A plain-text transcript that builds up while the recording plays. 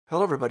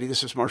Hello, everybody.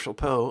 This is Marshall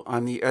Poe.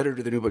 I'm the editor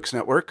of the New Books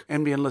Network.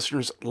 NBN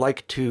listeners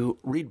like to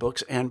read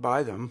books and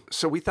buy them.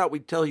 So we thought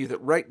we'd tell you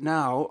that right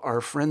now, our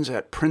friends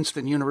at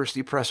Princeton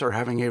University Press are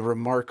having a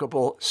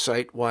remarkable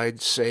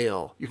site-wide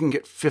sale. You can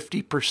get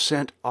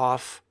 50%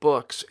 off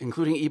books,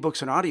 including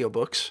ebooks and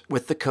audiobooks,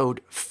 with the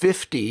code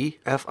 50,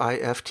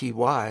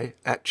 F-I-F-T-Y,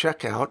 at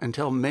checkout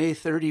until May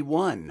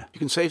 31. You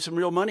can save some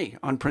real money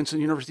on Princeton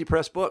University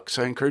Press books.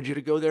 I encourage you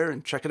to go there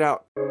and check it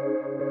out.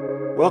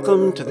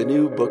 Welcome to the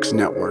New Books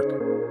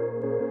Network.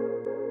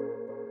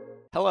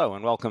 Hello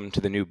and welcome to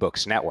the New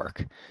Books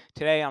Network.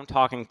 Today I'm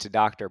talking to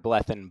Dr.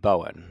 Bleddyn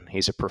Bowen.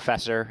 He's a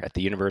professor at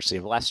the University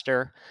of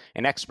Leicester,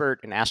 an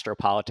expert in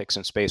astropolitics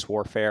and space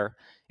warfare,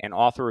 and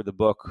author of the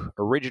book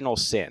Original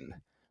Sin: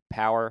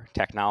 Power,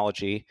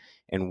 Technology,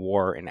 and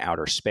War in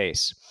Outer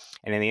Space.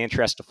 And in the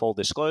interest of full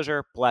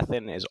disclosure,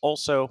 Bleddyn is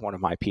also one of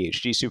my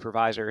PhD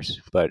supervisors,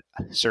 but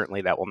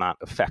certainly that will not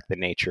affect the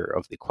nature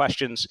of the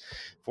questions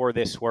for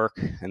this work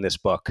and this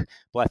book.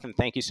 Bleddyn,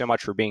 thank you so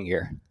much for being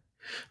here.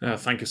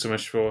 Thank you so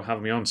much for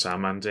having me on,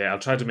 Sam, and I'll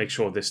try to make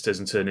sure this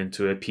doesn't turn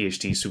into a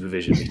PhD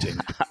supervision meeting.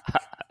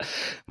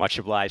 Much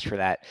obliged for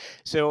that.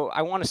 So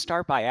I want to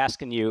start by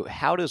asking you,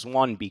 how does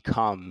one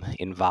become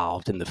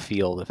involved in the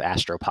field of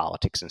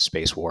astropolitics and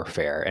space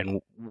warfare?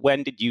 And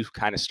when did you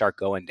kind of start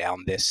going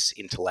down this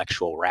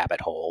intellectual rabbit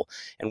hole?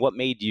 And what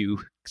made you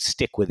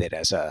stick with it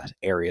as an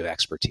area of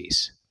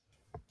expertise?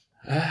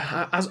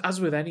 As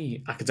with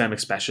any academic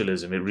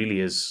specialism, it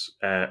really is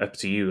up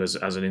to you as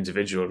an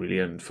individual, really,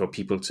 and for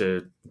people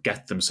to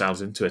get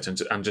themselves into it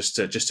and just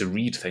to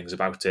read things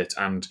about it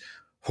and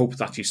hope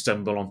that you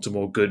stumble onto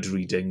more good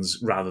readings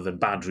rather than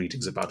bad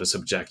readings about a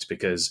subject.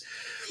 Because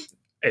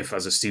if,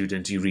 as a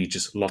student, you read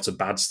just lots of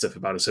bad stuff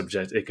about a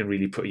subject, it can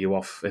really put you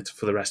off it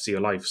for the rest of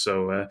your life.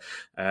 So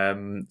I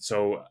can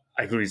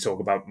really talk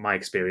about my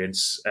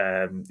experience,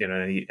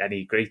 in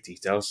any great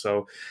detail.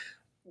 So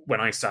when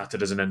I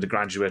started as an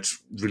undergraduate,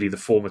 really the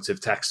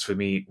formative text for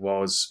me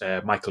was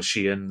Michael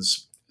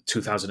Sheehan's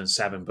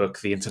 2007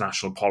 book, The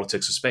International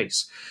Politics of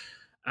Space.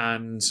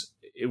 And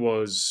it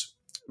was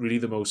really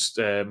the most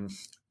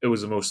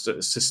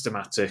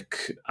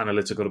systematic,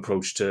 analytical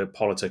approach to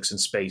politics in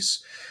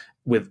space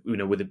with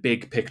a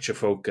big picture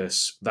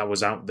focus that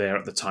was out there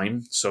at the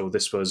time. So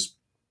this was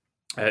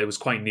it was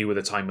quite new at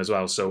the time as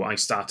well. So I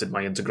started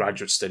my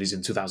undergraduate studies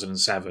in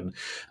 2007,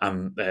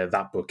 and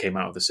that book came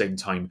out at the same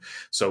time.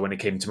 So when it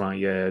came to my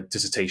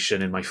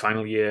dissertation in my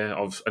final year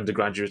of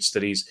undergraduate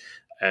studies,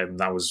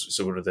 that was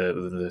sort of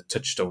the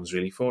touchstones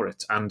really for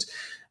it. And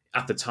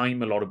at the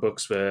time, a lot of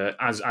books were,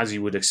 as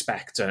you would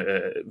expect,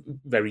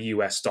 very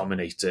US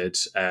dominated,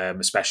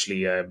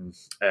 especially in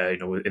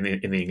the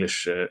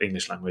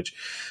English language.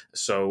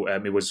 So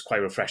it was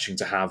quite refreshing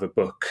to have a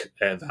book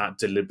that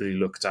deliberately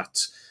looked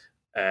at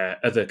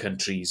other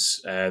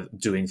countries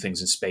doing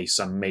things in space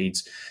and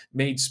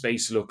made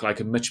space look like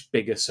a much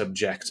bigger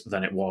subject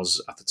than it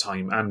was at the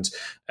time. And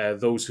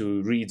those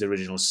who read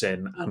Original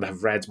Sin and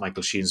have read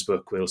Michael Sheehan's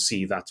book will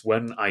see that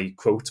when I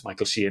quote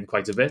Michael Sheehan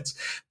quite a bit,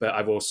 but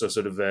I've also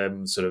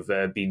been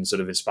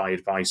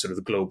inspired by sort of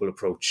the global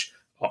approach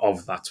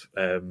of that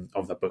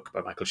book by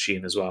Michael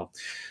Sheehan as well.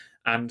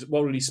 And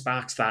what really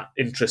sparked that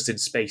interest in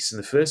space in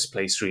the first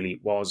place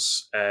really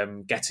was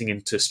getting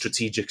into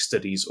strategic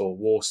studies or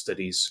war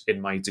studies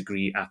in my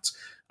degree at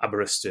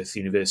Aberystwyth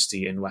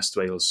University in West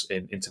Wales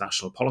in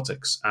international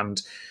politics.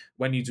 And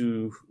when you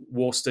do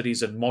war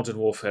studies and modern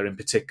warfare in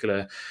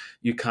particular,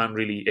 you can't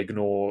really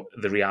ignore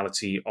the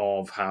reality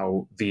of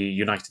how the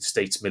United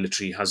States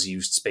military has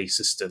used space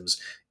systems,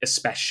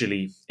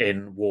 especially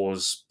in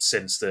wars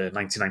since the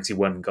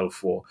 1991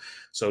 Gulf War.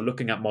 So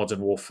looking at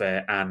modern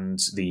warfare and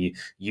the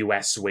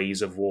US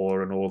ways of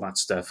war and all that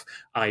stuff,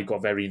 I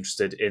got very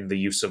interested in the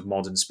use of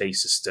modern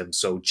space systems,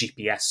 so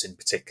GPS in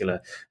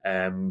particular.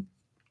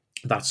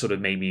 That sort of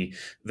made me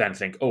then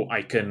think,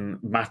 I can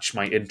match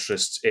my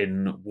interests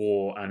in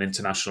war and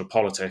international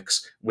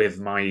politics with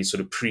my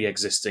sort of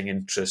pre-existing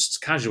interests,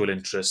 casual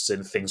interests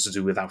in things to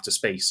do with outer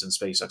space and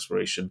space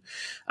exploration.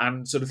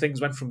 And sort of things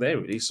went from there,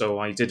 really. So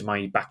I did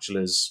my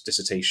bachelor's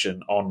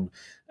dissertation on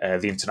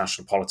the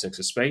international politics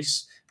of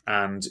space.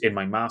 And in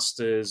my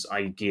master's,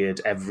 I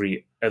geared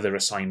every other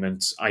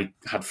assignment I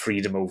had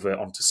freedom over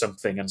onto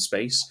something in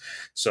space.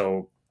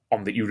 So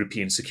on the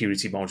European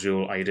security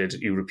module, I did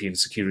European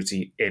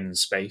security in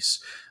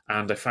space.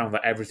 And I found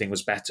that everything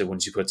was better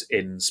once you put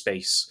in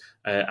space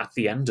at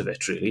the end of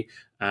it, really.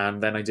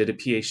 And then I did a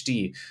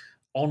PhD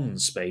on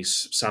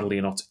space, sadly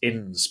not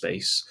in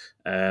space,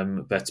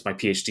 but my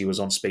PhD was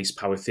on space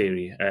power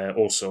theory,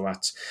 also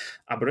at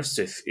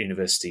Aberystwyth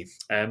University.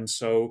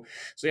 So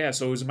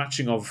it was a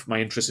matching of my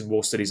interest in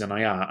war studies and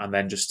IR, and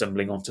then just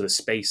stumbling onto the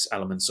space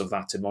elements of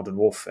that in modern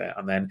warfare,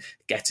 and then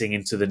getting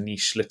into the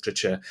niche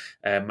literature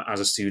as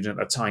a student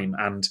at the time.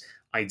 And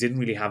I didn't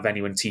really have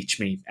anyone teach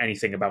me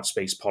anything about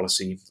space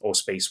policy or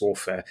space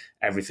warfare.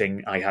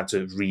 Everything I had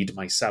to read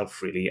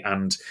myself, really.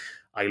 And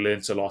I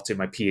learnt a lot in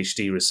my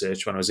PhD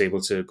research when I was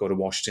able to go to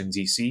Washington,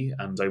 D.C.,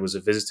 and I was a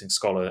visiting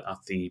scholar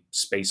at the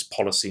Space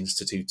Policy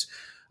Institute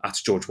at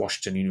George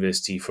Washington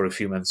University for a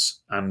few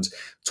months and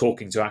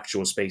talking to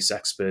actual space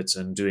experts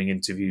and doing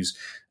interviews.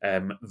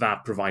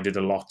 That provided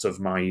a lot of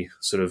my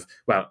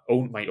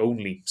my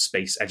only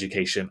space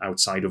education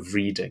outside of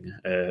reading,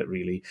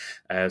 really.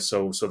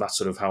 So that's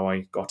sort of how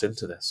I got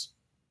into this.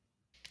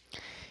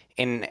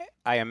 And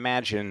I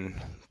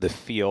imagine the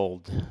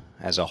field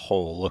as a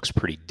whole looks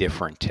pretty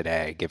different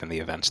today, given the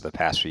events of the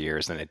past few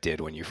years, than it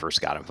did when you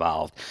first got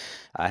involved.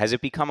 Has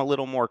it become a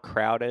little more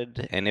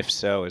crowded? And if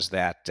so, is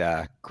that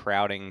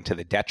crowding to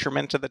the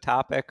detriment of the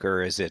topic,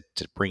 or is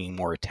it bringing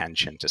more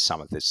attention to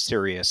some of the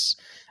serious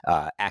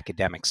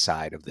academic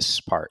side of this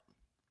part?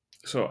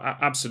 So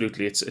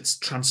absolutely, it's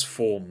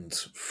transformed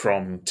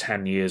from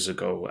 10 years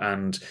ago,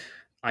 and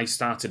I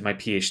started my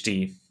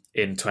PhD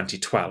in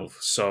 2012.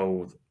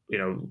 So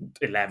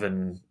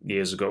 11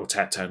 years ago,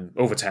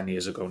 over 10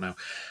 years ago now.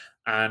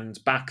 And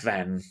back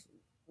then,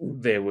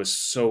 there was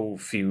so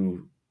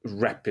few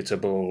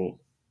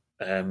reputable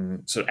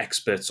sort of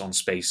experts on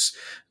space,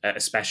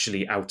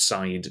 especially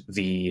outside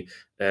the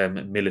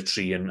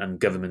military and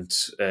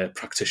government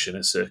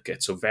practitioner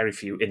circuit. So very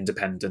few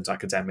independent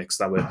academics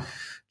that were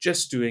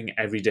just doing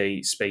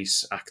everyday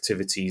space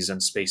activities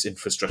and space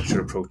infrastructure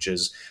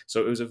approaches.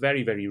 So it was a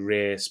very, very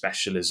rare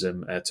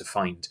specialism to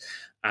find.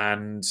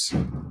 And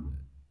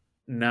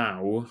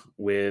now,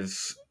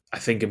 with, I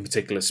think in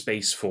particular,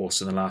 Space Force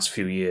in the last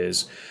few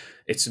years,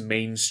 it's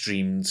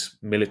mainstreamed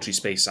military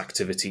space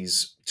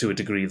activities to a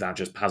degree that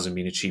just hasn't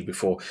been achieved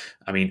before.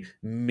 I mean,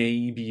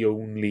 maybe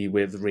only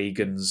with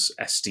Reagan's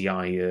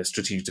SDI,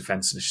 Strategic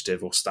Defense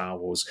Initiative, or Star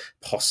Wars,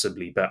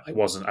 possibly, but I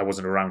wasn't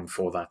around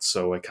for that,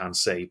 so I can't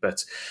say.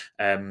 But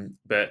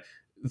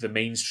the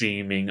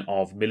mainstreaming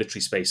of military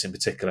space in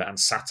particular and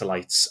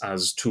satellites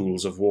as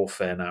tools of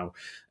warfare now,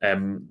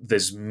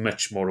 there's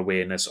much more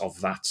awareness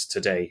of that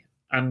today.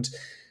 And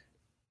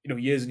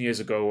years and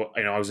years ago,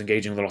 I was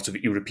engaging with a lot of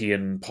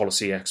European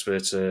policy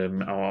experts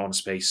on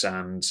space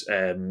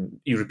and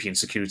European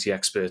security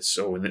experts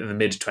in the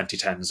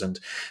mid-2010s. And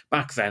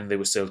back then, they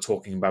were still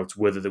talking about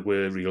whether there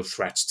were real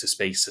threats to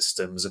space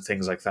systems and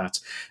things like that.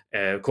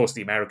 Of course,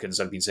 the Americans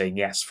have been saying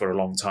yes for a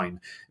long time.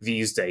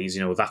 These days,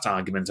 that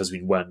argument has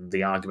been won.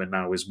 The argument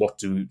now is what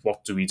do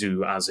we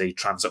do as a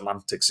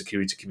transatlantic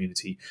security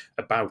community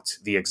about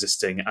the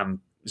existing and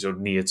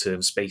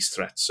near-term space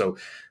threats? So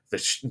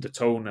the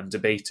tone and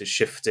debate has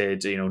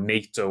shifted.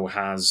 NATO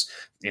has,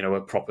 a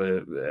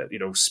proper,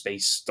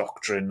 space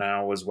doctrine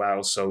now as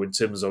well. So in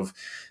terms of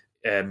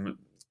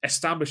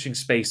establishing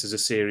space as a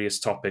serious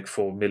topic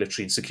for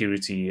military and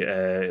security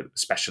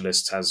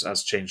specialists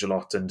has changed a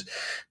lot, and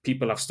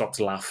people have stopped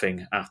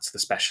laughing at the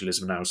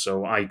specialism now.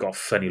 So I got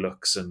funny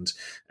looks and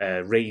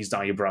raised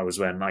eyebrows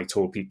when I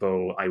told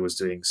people I was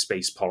doing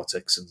space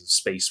politics and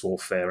space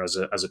warfare as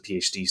a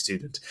PhD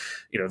student.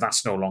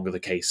 That's no longer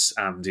the case,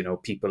 and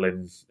people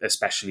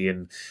especially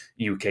in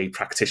UK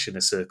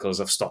practitioner circles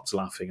have stopped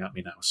laughing at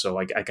me now. So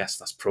I guess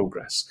that's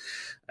progress.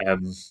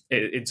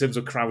 In terms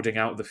of crowding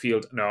out the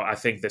field, no, I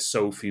think there's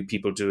so few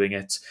people doing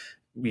it.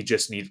 We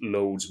just need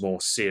loads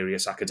more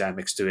serious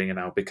academics doing it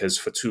now, because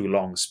for too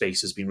long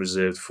space has been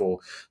reserved for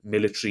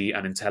military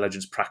and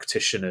intelligence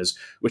practitioners,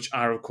 which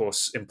are of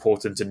course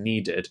important and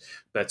needed.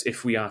 But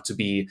if we are to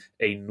be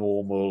a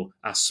normal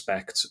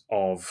aspect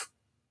of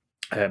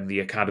the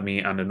academy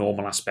and a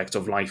normal aspect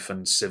of life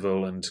and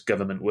civil and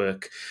government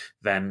work,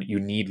 then you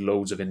need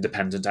loads of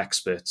independent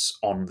experts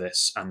on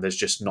this, and there's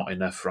just not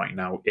enough right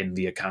now in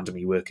the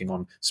academy working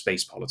on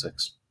space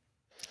politics.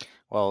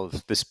 Well,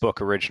 this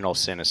book, Original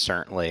Sin, is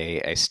certainly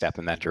a step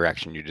in that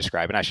direction you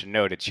describe. And I should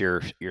note it's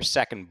your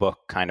second book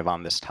kind of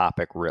on this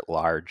topic writ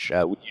large.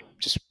 Would you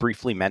just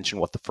briefly mention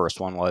what the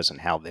first one was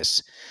and how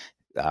this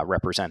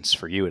represents,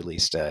 for you at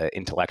least,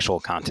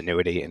 intellectual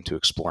continuity into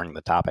exploring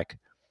the topic?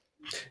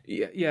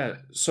 Yeah.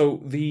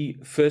 So the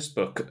first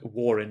book,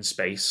 War in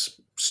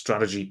Space,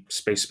 Strategy,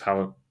 Space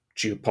Power,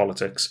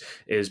 Geopolitics,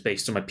 is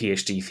based on my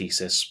PhD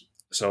thesis.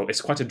 So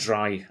it's quite a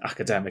dry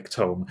academic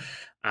tome,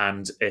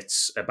 and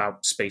it's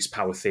about space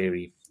power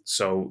theory.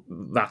 So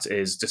that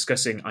is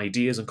discussing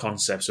ideas and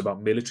concepts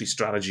about military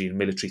strategy and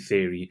military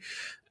theory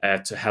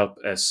to help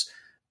us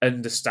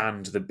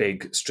understand the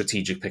big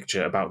strategic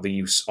picture about the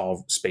use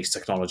of space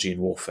technology in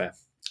warfare.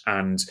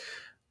 And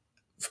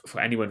for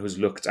anyone who's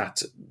looked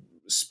at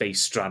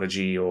space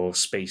strategy or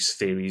space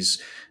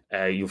theories,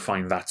 you'll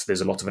find that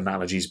there's a lot of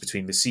analogies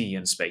between the sea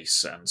and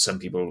space, and some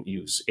people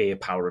use air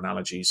power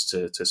analogies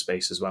to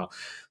space as well.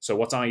 So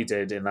what I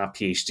did in that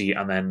PhD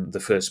and then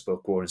the first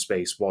book, War in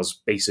Space, was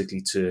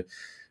basically to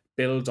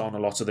build on a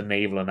lot of the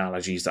naval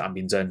analogies that have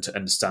been done to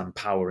understand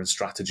power and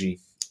strategy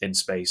in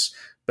space,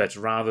 but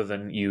rather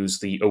than use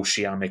the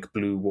oceanic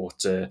blue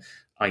water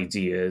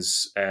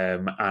ideas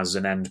as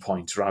an end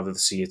point, rather than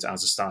see it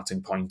as a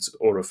starting point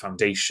or a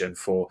foundation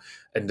for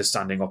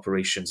understanding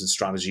operations and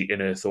strategy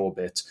in Earth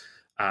orbit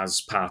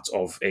as part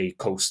of a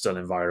coastal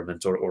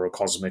environment or a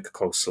cosmic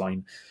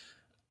coastline.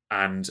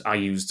 And I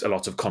used a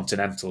lot of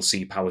continental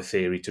sea power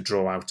theory to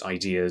draw out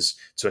ideas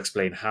to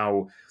explain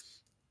how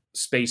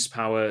space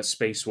power,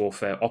 space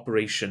warfare,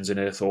 operations in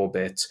Earth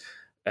orbit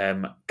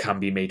can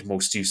be made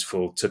most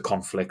useful to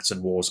conflicts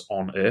and wars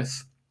on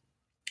Earth.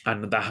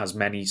 And that has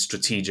many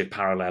strategic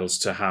parallels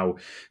to how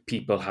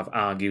people have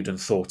argued and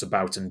thought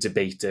about and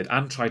debated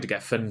and tried to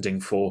get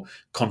funding for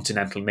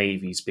continental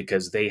navies,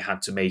 because they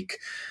had to make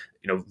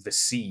the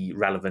sea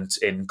relevant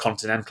in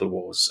continental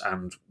wars.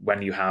 And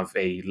when you have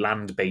a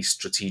land-based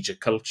strategic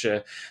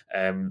culture,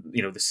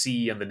 the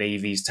sea and the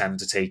navies tend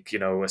to take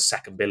a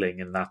second billing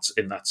in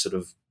that sort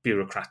of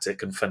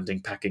bureaucratic and funding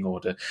pecking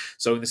order.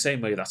 So in the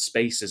same way that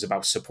space is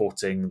about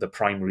supporting the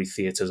primary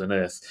theatres on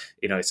Earth,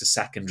 it's a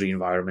secondary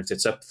environment.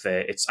 It's up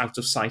there. It's out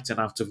of sight and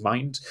out of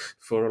mind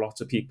for a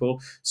lot of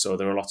people. So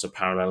there are lots of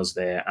parallels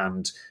there.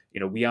 And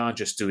we are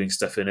just doing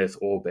stuff in Earth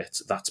orbit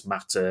that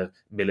matter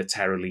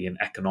militarily and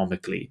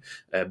economically.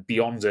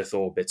 Beyond Earth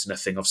orbit,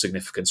 nothing of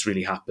significance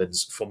really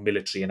happens for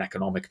military and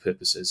economic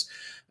purposes.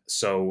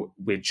 So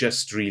we're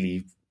just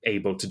really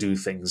able to do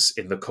things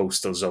in the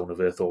coastal zone of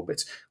Earth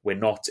orbit. We're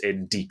not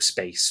in deep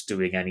space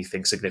doing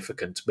anything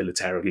significant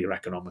militarily or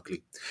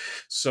economically.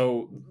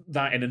 So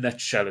that, in a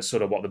nutshell, is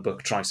sort of what the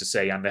book tries to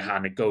say, and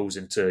it goes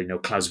into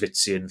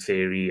Clausewitzian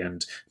theory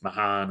and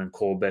Mahan and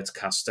Corbett,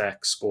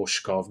 Castex,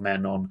 Gorshkov,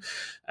 Menon,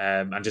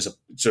 and just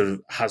sort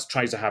of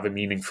tries to have a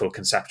meaningful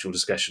conceptual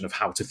discussion of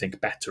how to think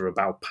better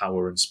about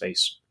power and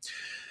space.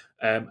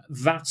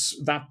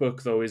 That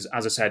book, though, is,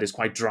 as I said, is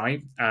quite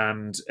dry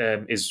and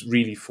is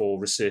really for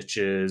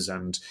researchers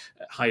and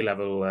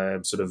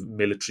high-level sort of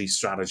military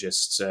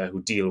strategists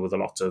who deal with a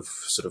lot of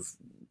sort of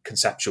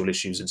conceptual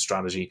issues in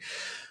strategy.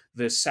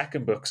 The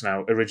second book's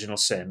now Original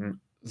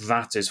Sin.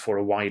 That is for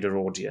a wider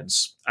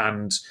audience,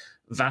 and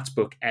that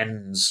book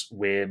ends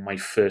where my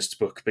first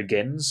book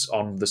begins,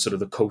 on the sort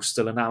of the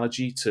coastal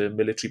analogy to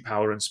military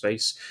power and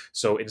space.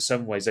 So in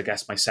some ways, I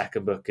guess my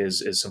second book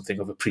is something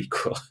of a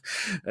prequel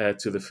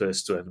to the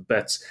first one.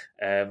 But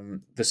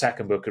the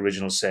second book,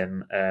 Original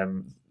Sin,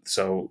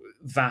 so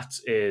that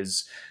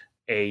is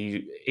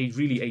a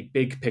really a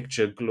big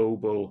picture,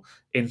 global,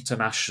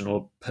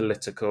 international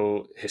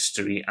political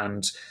history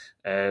and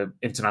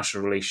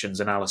international relations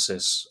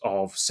analysis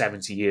of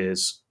 70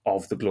 years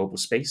of the global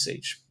space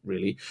age,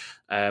 really.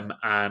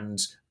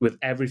 And with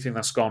everything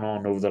that's gone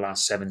on over the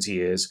last 70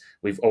 years,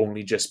 we've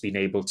only just been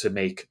able to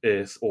make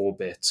Earth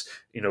orbit,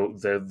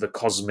 the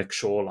cosmic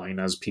shoreline,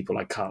 as people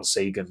like Carl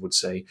Sagan would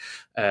say,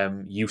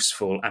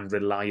 useful and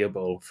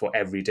reliable for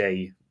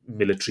everyday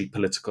military,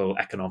 political,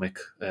 economic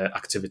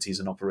activities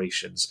and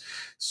operations.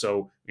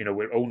 So,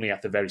 we're only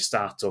at the very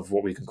start of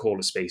what we can call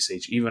a space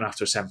age, even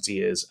after 70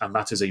 years, and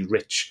that is a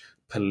rich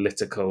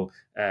political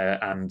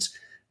and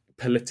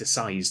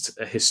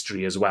politicized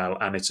history as well,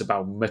 and it's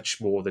about much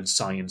more than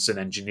science and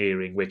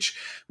engineering, which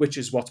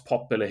is what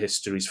popular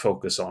histories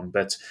focus on.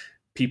 But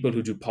people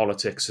who do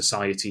politics,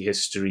 society,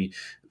 history,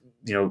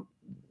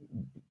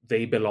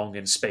 they belong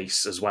in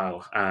space as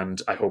well.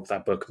 And I hope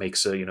that book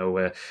makes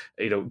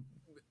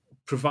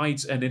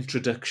provides an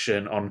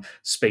introduction on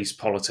space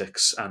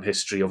politics and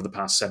history over the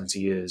past 70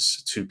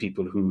 years to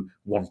people who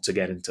want to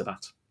get into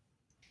that.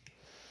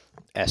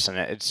 Yes, and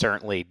it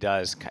certainly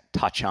does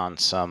touch on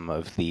some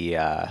of the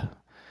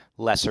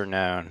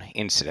lesser-known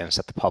incidents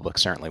that the public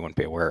certainly wouldn't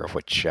be aware of,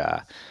 which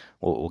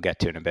we'll get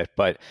to in a bit.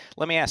 But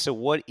let me ask, so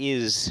what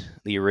is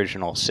the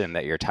original sin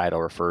that your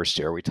title refers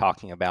to? Are we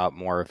talking about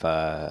more of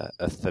a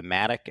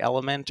thematic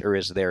element, or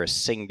is there a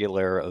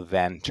singular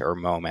event or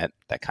moment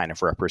that kind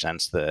of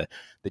represents the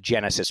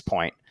genesis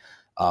point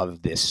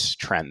of this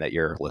trend that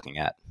you're looking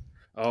at?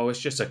 Oh, it's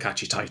just a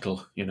catchy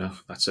title,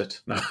 that's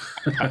it. No,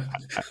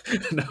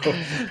 no,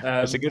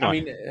 that's a good one. I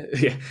mean,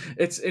 yeah,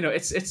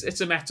 it's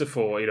a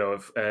metaphor,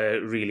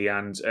 really,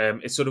 and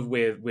it's sort of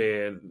where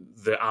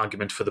the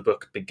argument for the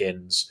book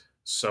begins.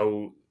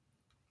 So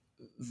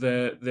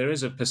there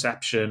is a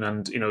perception,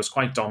 and it's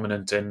quite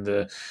dominant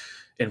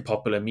in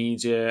popular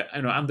media,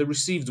 and the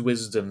received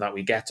wisdom that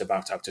we get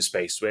about outer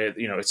space, where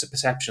it's a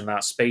perception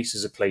that space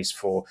is a place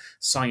for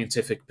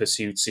scientific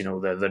pursuits,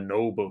 the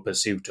noble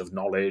pursuit of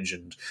knowledge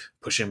and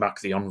pushing back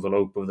the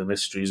envelope of the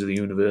mysteries of the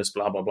universe,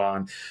 blah blah blah.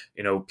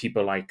 And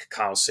people like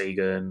Carl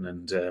Sagan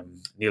and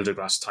Neil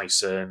deGrasse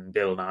Tyson,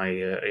 Bill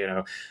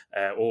Nye,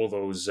 all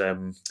those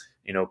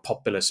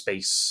popular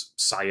space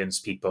science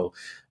people.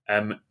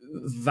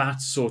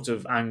 That sort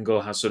of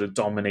angle has sort of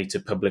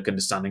dominated public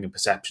understanding and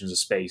perceptions of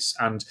space,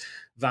 and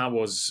that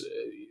was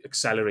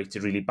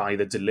accelerated really by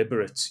the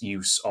deliberate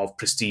use of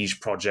prestige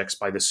projects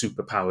by the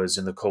superpowers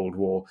in the Cold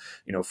War,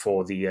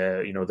 for the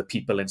the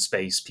people in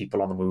space,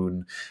 people on the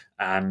moon,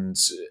 and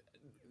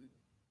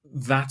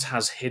that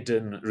has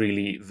hidden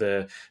really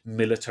the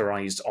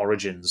militarized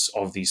origins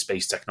of these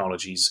space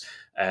technologies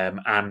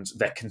and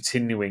their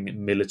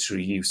continuing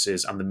military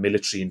uses and the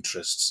military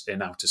interests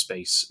in outer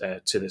space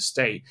to this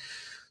day.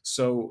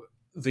 So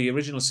the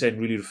original sin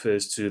really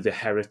refers to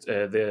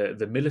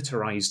the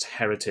militarized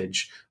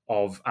heritage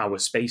of our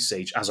space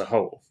age as a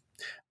whole,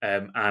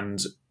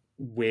 and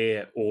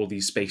where all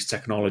these space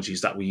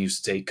technologies that we use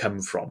today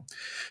come from.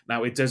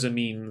 Now, it doesn't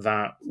mean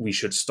that we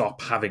should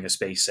stop having a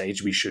space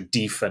age. We should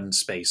defund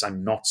space.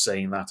 I'm not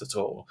saying that at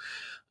all.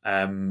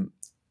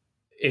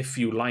 if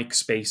you like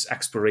space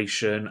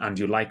exploration and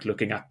you like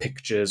looking at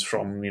pictures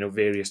from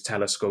various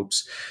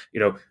telescopes,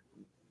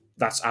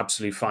 that's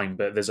absolutely fine.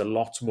 But there's a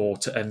lot more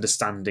to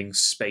understanding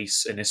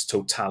space in its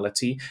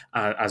totality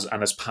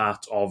as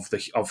part of the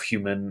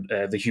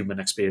human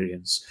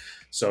experience.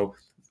 So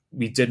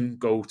we didn't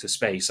go to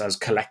space as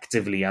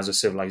collectively as a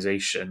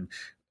civilization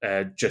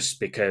just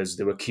because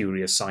there were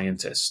curious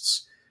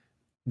scientists.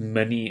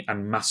 Money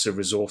and massive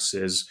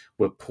resources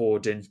were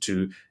poured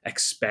into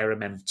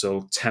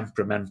experimental,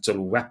 temperamental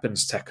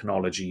weapons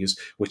technologies,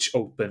 which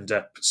opened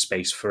up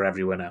space for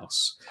everyone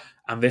else.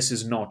 And this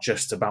is not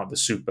just about the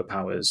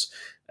superpowers.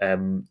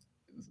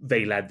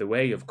 They led the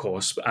way, of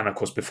course, and of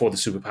course, before the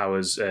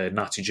superpowers,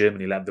 Nazi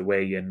Germany led the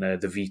way in the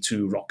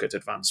V2 rocket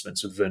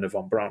advancements with Werner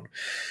von Braun.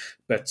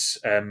 But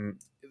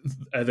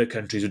other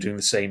countries are doing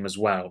the same as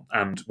well,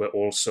 and we're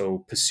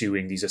also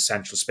pursuing these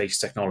essential space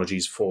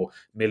technologies for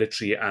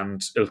military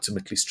and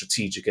ultimately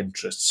strategic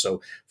interests.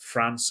 So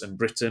France and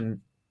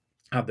Britain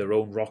have their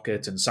own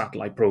rocket and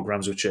satellite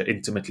programs, which are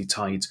intimately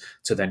tied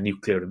to their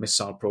nuclear and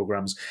missile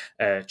programs.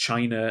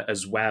 China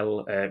as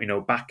well,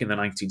 back in the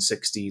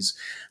 1960s,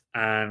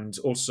 and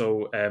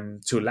also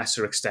to a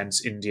lesser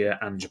extent, India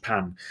and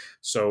Japan.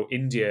 So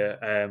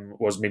India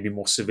was maybe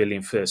more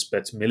civilian first,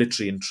 but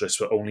military interests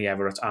were only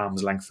ever at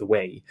arm's length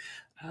away.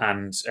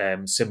 And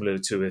similar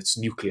to its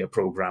nuclear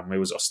program, it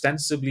was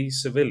ostensibly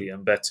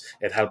civilian, but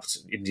it helped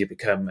India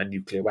become a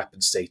nuclear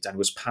weapon state and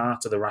was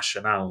part of the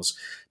rationales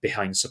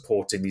behind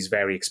supporting these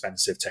very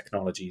expensive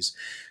technologies.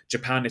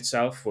 Japan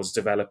itself was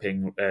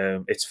developing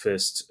its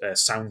first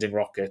sounding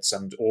rockets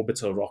and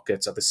orbital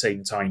rockets at the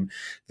same time.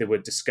 There were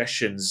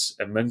discussions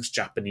amongst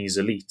Japanese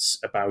elites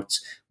about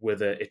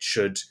whether it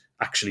should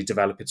actually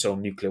develop its own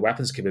nuclear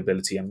weapons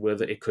capability and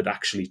whether it could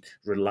actually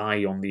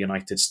rely on the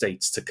United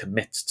States to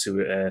commit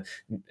to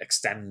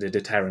extended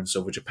deterrence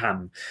over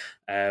Japan,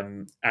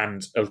 and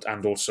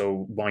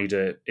also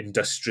wider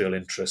industrial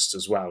interests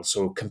as well.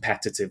 So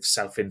competitive,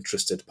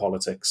 self-interested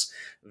politics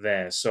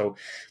there. So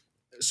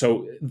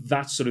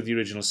that's sort of the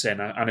original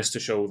sin, and it's to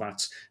show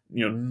that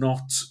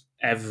not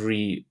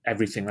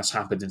everything that's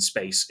happened in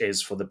space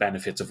is for the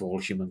benefit of all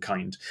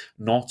humankind.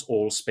 Not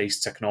all space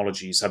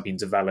technologies have been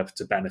developed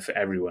to benefit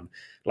everyone.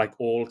 Like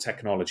all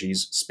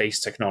technologies, space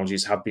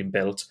technologies have been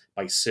built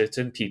by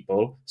certain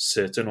people,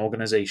 certain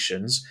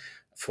organizations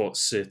for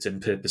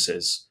certain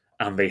purposes,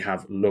 and they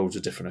have loads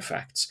of different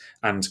effects.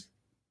 And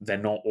they're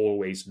not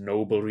always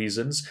noble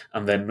reasons,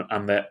 and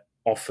they're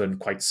often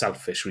quite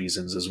selfish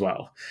reasons as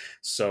well.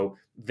 So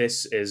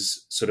this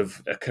is sort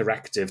of a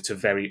corrective to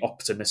very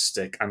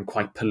optimistic and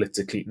quite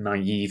politically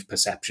naive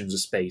perceptions of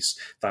space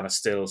that are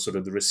still sort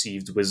of the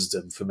received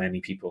wisdom for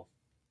many people.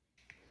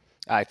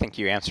 I think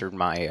you answered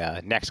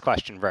my next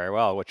question very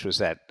well, which was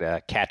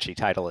that catchy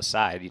title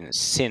aside,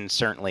 sin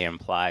certainly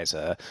implies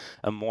a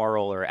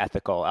moral or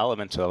ethical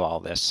element to all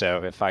this.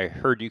 So if I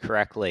heard you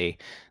correctly,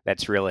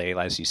 that's really,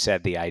 as you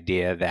said, the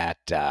idea that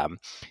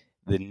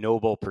the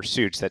noble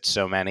pursuits that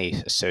so many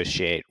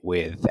associate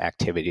with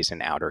activities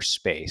in outer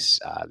space.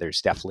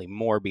 There's definitely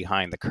more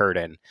behind the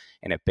curtain,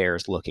 and it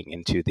bears looking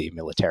into the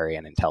military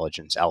and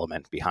intelligence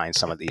element behind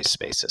some of these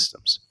space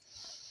systems.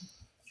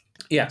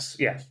 Yes,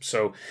 yeah.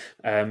 So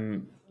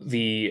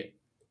the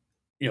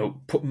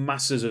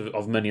masses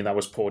of money that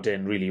was poured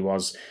in really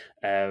was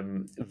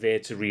there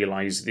to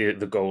realize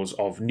the goals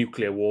of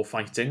nuclear war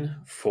fighting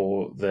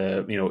for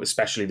the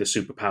especially the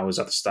superpowers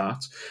at the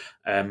start,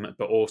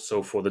 but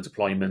also for the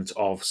deployment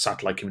of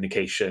satellite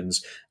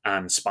communications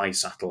and spy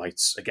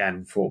satellites,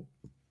 again for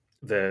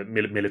the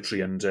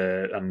military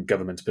and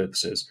government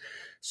purposes.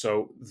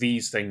 So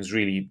these things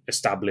really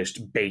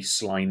established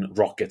baseline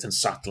rocket and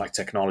satellite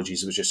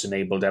technologies, which just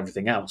enabled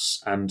everything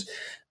else. And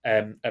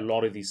a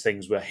lot of these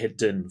things were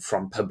hidden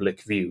from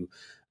public view.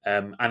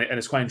 And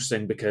it's quite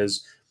interesting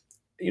because,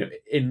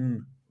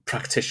 in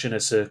practitioner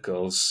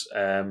circles,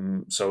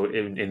 so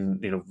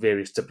in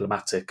various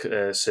diplomatic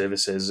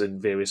services in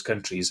various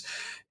countries,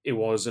 it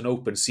was an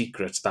open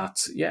secret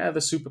that, the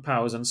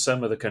superpowers and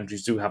some other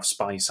countries do have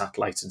spy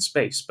satellites in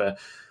space, but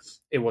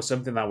it was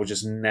something that was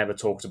just never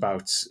talked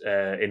about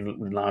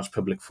in large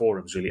public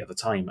forums really at the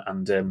time.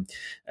 And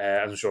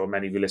as I'm sure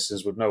many of your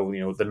listeners would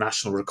know, the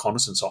National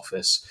Reconnaissance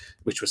Office,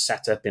 which was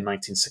set up in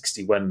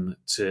 1961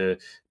 to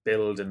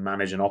build and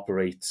manage and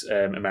operate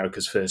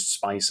America's first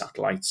spy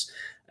satellites,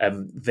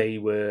 they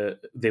were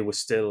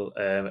still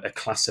a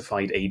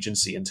classified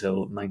agency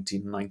until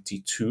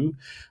 1992.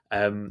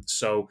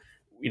 So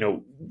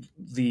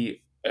the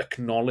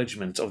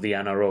acknowledgement of the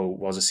NRO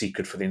was a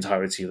secret for the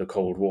entirety of the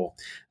Cold War.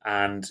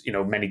 And,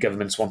 many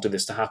governments wanted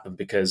this to happen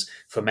because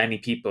for many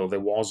people there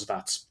was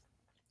that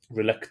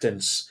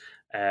reluctance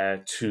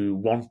to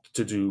want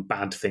to do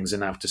bad things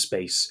in outer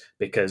space,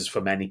 because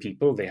for many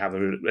people they have a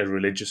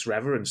religious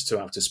reverence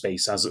to outer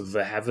space as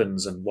the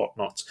heavens and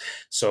whatnot.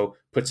 So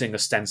putting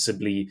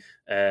ostensibly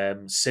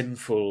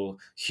sinful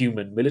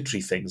human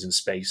military things in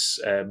space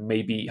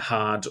may be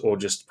hard, or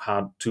just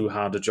too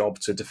hard a job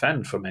to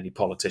defend for many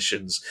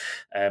politicians.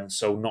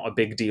 So not a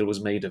big deal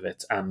was made of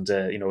it. And,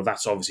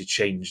 that's obviously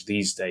changed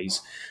these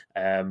days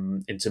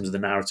in terms of the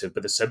narrative,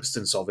 but the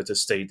substance of it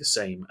has stayed the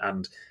same.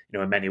 And,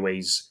 in many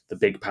ways, the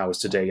big powers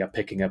today are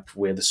picking up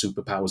where the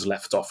superpowers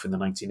left off in the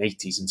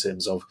 1980s in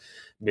terms of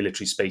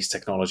military space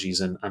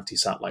technologies and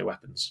anti-satellite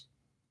weapons.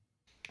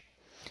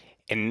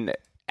 And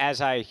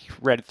as I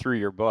read through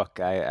your book,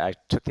 I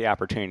took the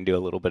opportunity to do a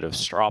little bit of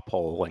straw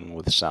polling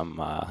with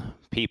some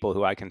people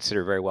who I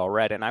consider very well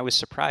read, and I was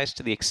surprised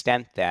to the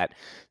extent that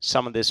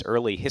some of this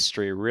early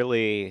history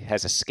really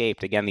has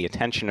escaped, again, the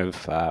attention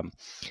of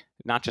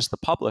not just the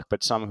public,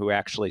 but some who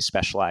actually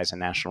specialize in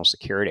national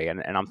security.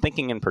 And I'm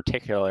thinking in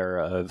particular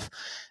of,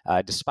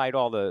 despite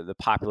all the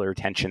popular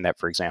attention that,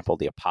 for example,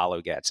 the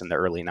Apollo gets in the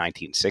early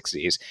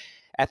 1960s,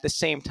 at the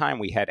same time,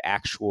 we had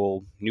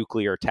actual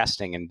nuclear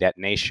testing and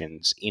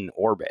detonations in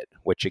orbit,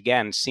 which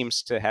again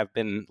seems to have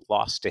been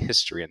lost to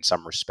history in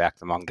some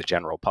respect among the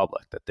general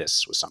public, that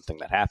this was something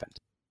that happened.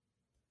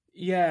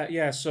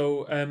 Yeah.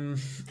 So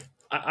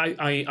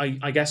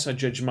I guess I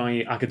judge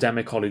my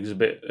academic colleagues a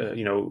bit,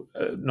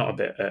 not a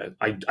bit.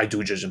 I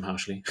do judge them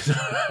harshly,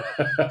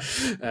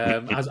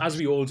 as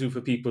we all do for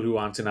people who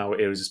aren't in our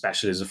areas of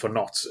specialism, for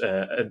not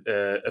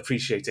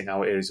appreciating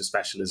our areas of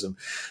specialism.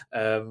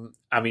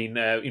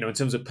 In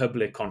terms of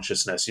public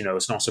consciousness,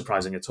 it's not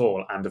surprising at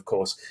all. And of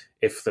course,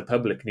 if the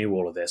public knew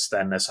all of this,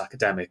 then us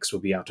academics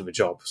would be out of a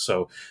job.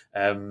 So,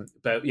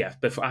 but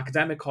for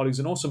academic colleagues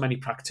and also many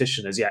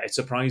practitioners, it's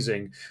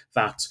surprising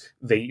that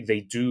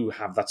they do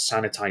have that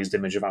sanitized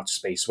image of outer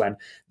space when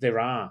there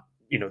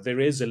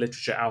is a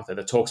literature out there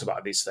that talks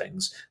about these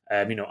things.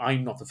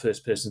 I'm not the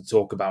first person to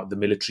talk about the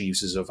military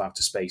uses of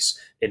outer space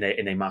in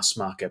a mass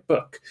market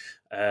book.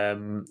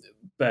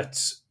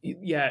 But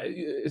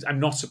I'm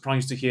not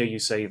surprised to hear you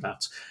say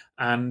that.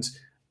 And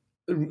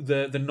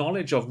the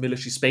knowledge of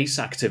military space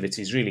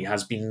activities really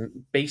has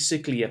been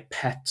basically a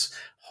pet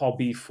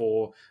hobby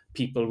for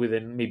people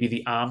within maybe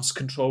the arms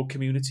control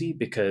community,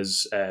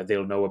 because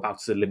they'll know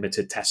about the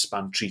Limited Test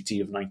Ban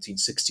Treaty of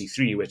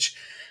 1963, which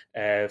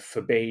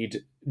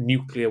forbade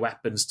nuclear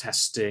weapons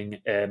testing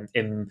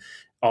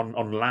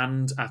on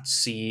land, at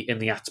sea, in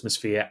the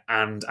atmosphere,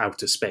 and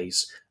outer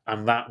space.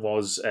 And that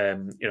was, a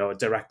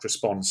direct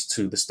response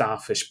to the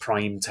Starfish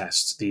Prime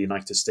test the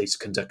United States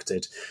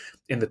conducted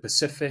in the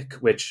Pacific,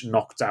 which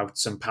knocked out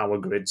some power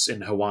grids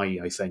in Hawaii,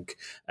 I think,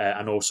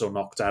 and also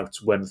knocked out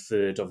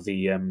 1/3 of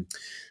the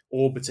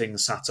orbiting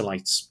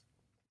satellites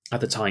at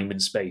the time in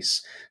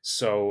space.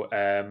 So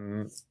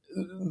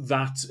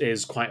that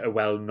is quite a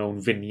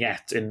well-known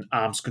vignette in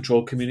arms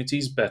control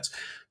communities, but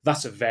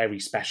that's a very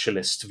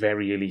specialist,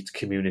 very elite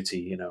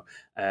community,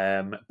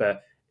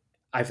 But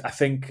I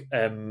think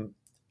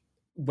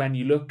when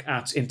you look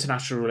at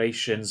international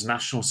relations,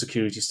 national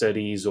security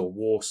studies, or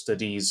war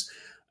studies,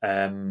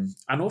 and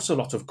also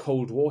a lot of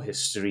Cold War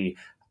history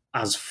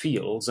as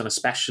fields and as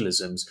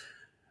specialisms,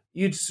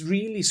 you'd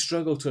really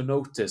struggle to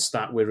notice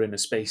that we're in a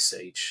space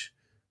age.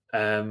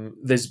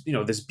 There's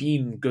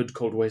been good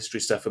Cold War history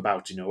stuff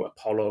about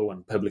Apollo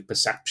and public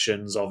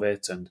perceptions of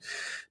it,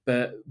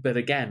 but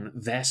again,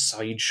 they're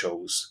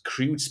sideshows.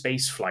 Crewed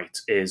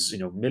spaceflight is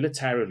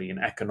militarily and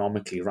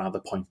economically rather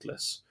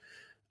pointless.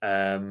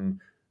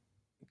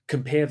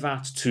 Compare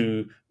that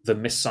to the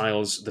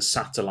missiles, the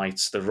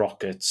satellites, the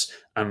rockets,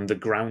 and the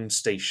ground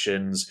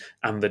stations,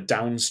 and the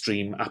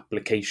downstream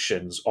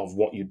applications of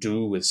what you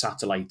do with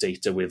satellite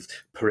data, with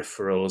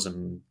peripherals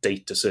and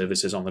data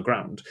services on the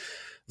ground.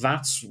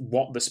 That's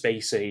what the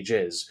space age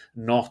is,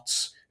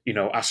 not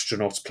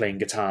astronauts playing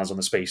guitars on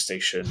the space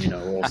station,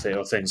 or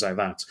things like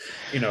that.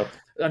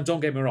 And don't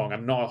get me wrong,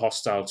 I'm not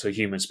hostile to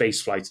human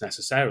spaceflight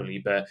necessarily,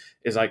 but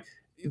it's like,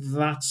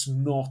 that's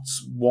not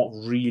what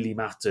really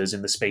matters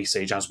in the space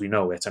age as we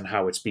know it and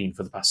how it's been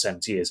for the past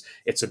 70 years.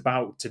 It's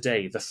about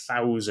today, the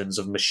thousands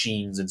of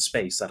machines in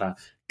space that are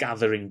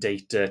gathering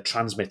data,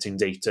 transmitting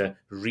data,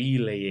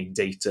 relaying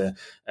data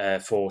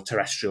for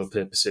terrestrial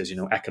purposes,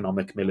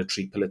 economic,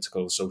 military,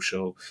 political,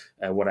 social,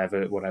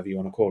 whatever you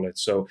want to call it.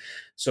 So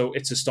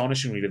it's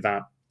astonishing really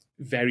that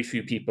very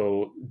few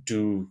people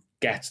do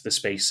get the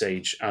space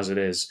age as it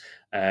is.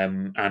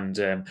 And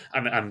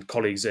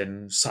colleagues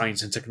in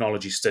science and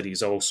technology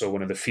studies are also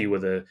one of the few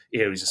other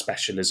areas of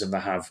specialism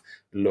that have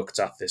looked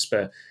at this.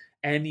 But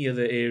any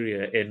other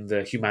area in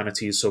the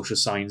humanities, social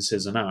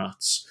sciences, and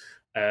arts,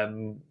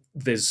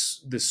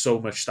 there's so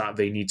much that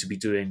they need to be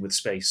doing with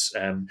space,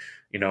 and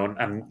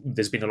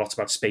there's been a lot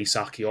about space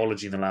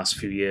archaeology in the last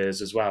few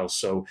years as well.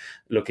 So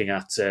looking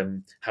at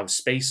how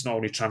space not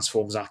only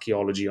transforms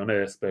archaeology on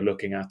Earth, but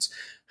looking at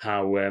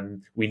how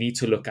we need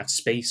to look at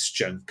space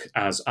junk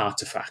as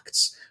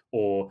artifacts,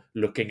 or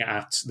looking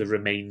at the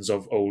remains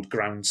of old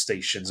ground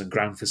stations and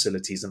ground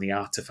facilities and the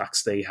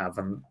artifacts they have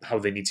and how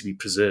they need to be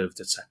preserved,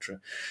 etc.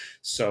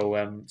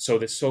 So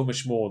there's so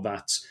much more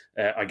that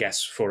I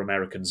guess for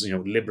Americans,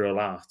 liberal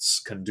arts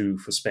can do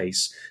for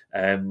space,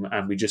 and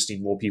we just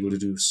need more people to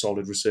do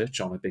solid research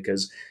on it,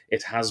 because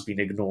it has been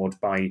ignored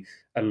by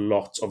a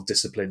lot of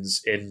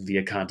disciplines in the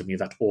academy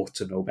that ought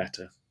to know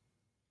better.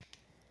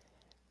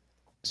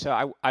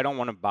 So I don't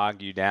want to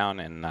bog you down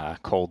in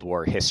Cold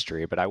War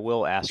history, but I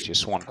will ask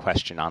just one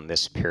question on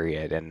this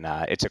period. And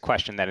it's a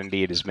question that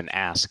indeed has been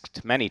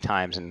asked many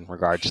times in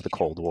regards to the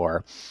Cold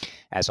War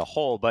as a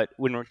whole. But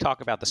when we're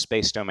talking about the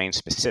space domain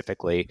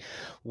specifically,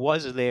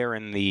 was there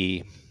in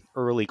the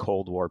early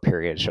Cold War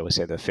period, shall we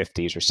say the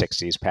 50s or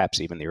 60s, perhaps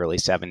even the early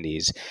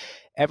 70s,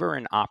 ever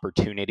an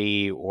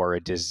opportunity or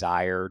a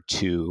desire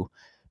to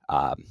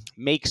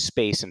make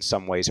space in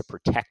some ways a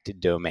protected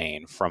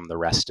domain from the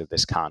rest of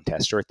this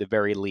contest, or at the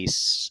very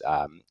least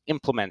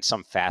implement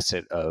some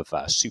facet of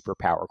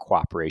superpower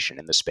cooperation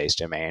in the space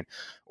domain?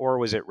 Or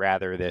was it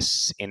rather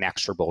this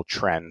inexorable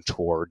trend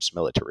towards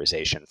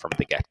militarization from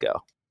the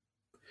get-go?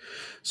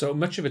 So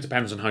much of it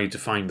depends on how you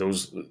define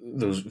those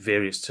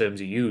various terms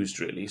you used,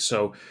 really.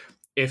 So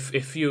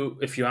if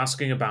you're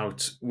asking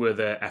about were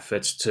there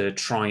efforts to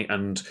try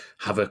and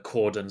have a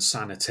cordon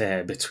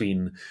sanitaire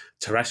between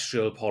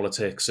terrestrial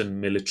politics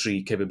and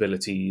military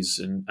capabilities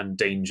and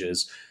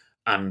dangers,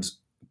 and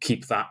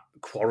keep that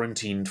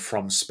quarantined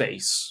from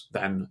space,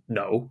 then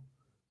no.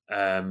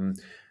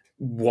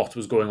 What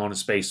was going on in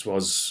space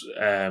was,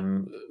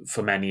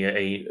 for many,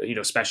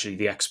 especially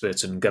the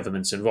experts and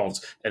governments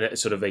involved, a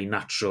sort of a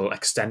natural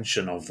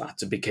extension of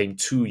that. It became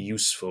too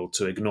useful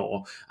to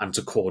ignore and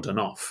to cordon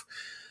off.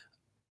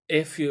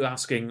 If you're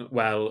asking,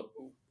 well,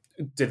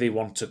 did they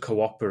want to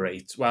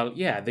cooperate? Well,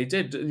 yeah, they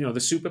did. The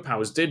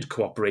superpowers did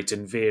cooperate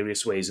in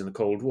various ways in the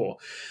Cold War.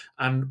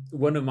 And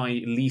one of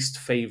my least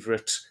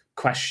favorite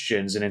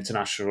questions in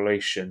international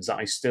relations that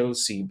I still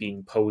see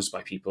being posed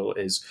by people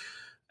is,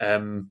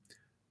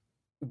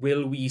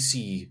 will we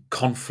see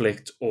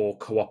conflict or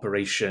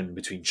cooperation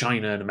between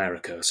China and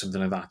America or something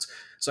like that?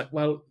 It's like,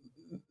 well,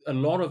 a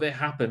lot of it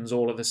happens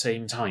all at the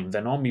same time.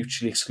 They're not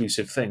mutually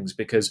exclusive things,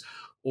 because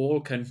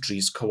all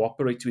countries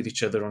cooperate with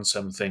each other on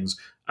some things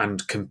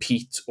and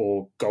compete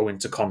or go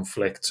into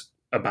conflict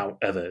about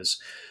others.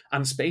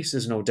 And space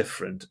is no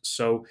different.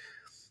 So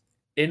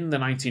in the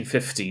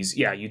 1950s,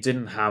 you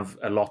didn't have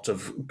a lot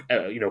of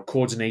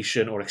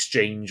coordination or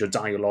exchange or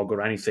dialogue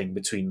or anything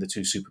between the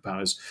two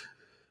superpowers.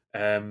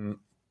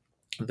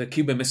 The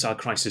Cuban Missile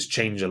Crisis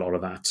changed a lot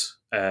of that.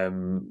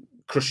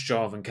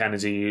 Khrushchev and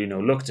Kennedy,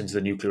 looked into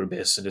the nuclear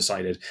abyss and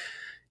decided,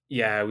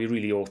 we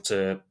really ought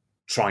to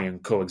try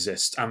and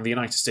coexist. And the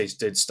United States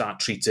did start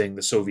treating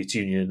the Soviet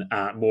Union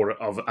more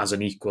of as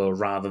an equal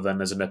rather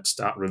than as an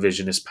upstart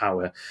revisionist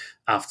power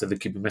after the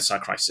Cuban Missile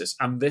Crisis.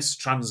 And this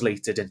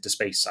translated into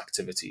space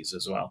activities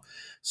as well.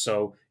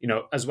 So,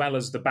 as well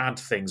as the bad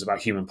things about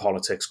human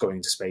politics going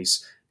into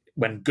space,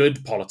 when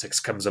good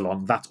politics comes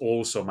along, that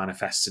also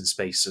manifests in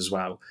space as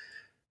well.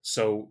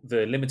 So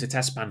the Limited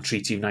Test Ban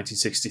Treaty of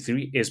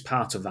 1963 is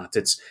part of that.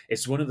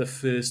 It's one of the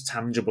first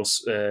tangible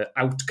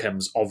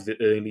outcomes of the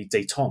early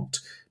détente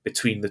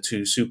between the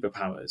two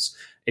superpowers.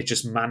 It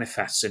just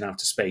manifests in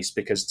outer space,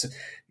 because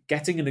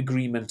getting an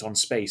agreement on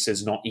space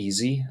is not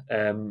easy,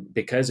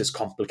 because it's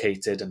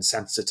complicated and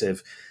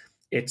sensitive.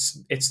 It's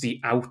the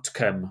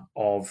outcome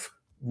of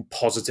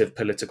positive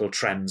political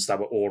trends that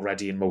were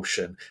already in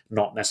motion,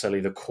 not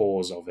necessarily the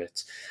cause of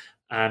it.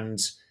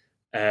 And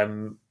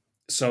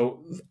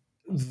so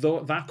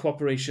that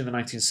cooperation in the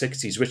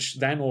 1960s, which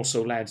then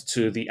also led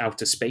to the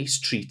Outer Space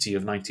Treaty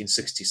of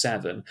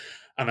 1967,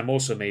 and I'm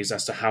also amazed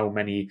as to how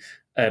many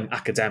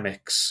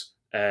academics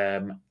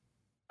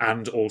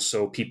and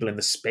also people in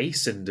the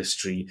space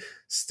industry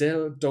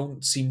still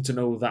don't seem to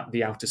know that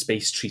the Outer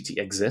Space Treaty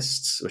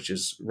exists, which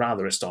is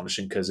rather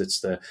astonishing, because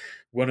it's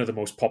one of the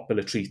most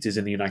popular treaties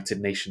in the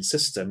United Nations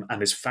system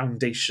and is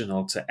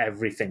foundational to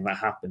everything that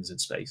happens in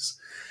space.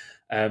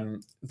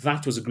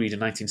 That was agreed in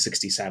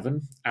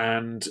 1967,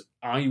 and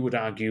I would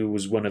argue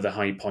was one of the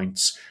high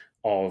points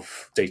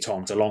of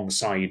détente,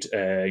 alongside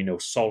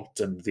SALT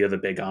and the other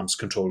big arms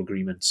control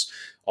agreements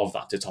of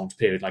that détente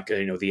period, like the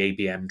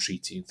ABM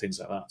Treaty and things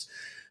like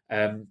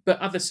that. But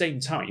at the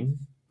same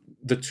time,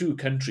 the two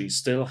countries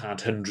still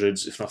had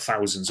hundreds, if not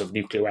thousands, of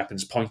nuclear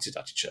weapons pointed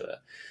at each other.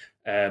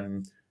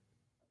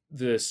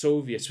 The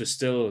Soviets were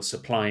still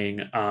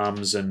supplying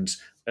arms and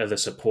other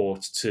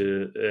support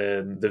to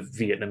the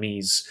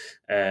Vietnamese,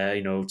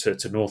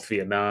 to North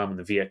Vietnam and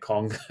the Viet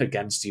Cong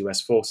against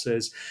US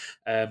forces.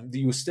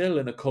 You were still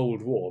in a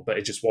Cold War, but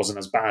it just wasn't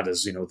as bad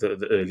as,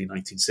 the early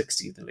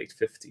 1960s and late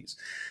 50s.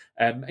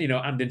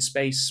 And in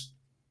space,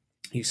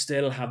 you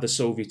still had the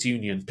Soviet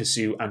Union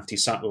pursue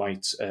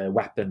anti-satellite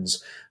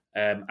weapons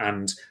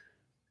and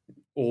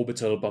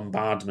orbital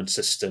bombardment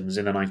systems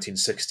in the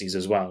 1960s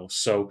as well.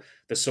 So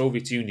the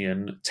Soviet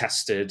Union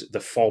tested the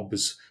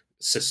FOBS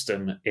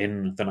system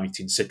in the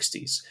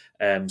 1960s.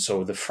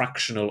 So the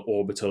fractional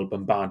orbital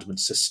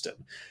bombardment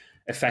system.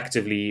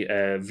 effectively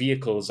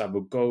vehicles that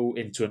would go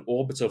into an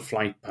orbital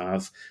flight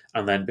path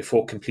and then,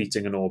 before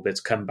completing an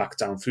orbit, come back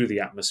down through the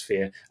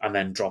atmosphere and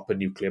then drop a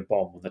nuclear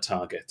bomb on the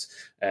target.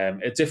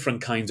 A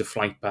different kind of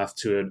flight path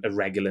to a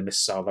regular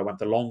missile that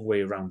went a long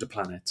way around the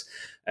planet.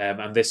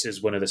 And this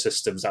is one of the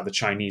systems that the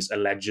Chinese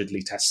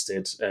allegedly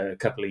tested a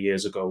couple of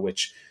years ago,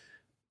 which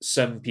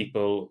some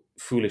people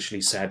foolishly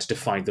said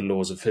defied the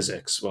laws of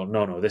physics. Well,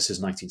 no, this is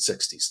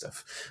 1960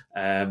 stuff.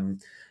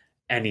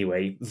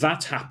 Anyway,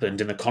 that happened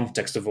in the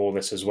context of all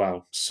this as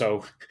well.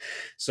 So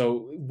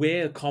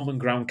where common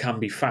ground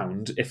can be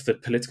found, if the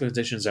political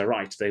conditions are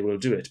right, they will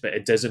do it. But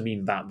it doesn't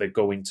mean that they're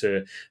going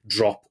to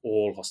drop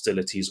all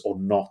hostilities or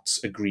not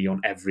agree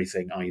on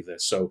everything either.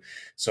 So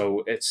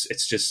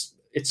it's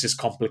just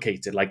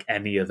complicated, like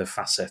any other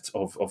facet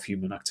of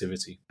human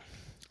activity.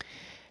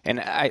 And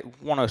I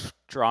want to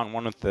draw on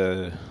one of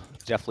the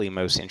definitely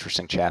most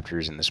interesting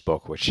chapters in this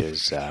book, which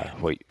is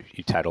what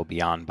you title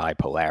Beyond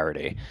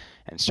Bipolarity,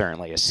 and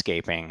certainly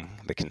escaping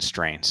the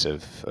constraints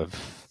of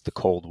the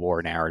Cold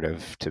War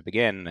narrative to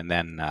begin, and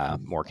then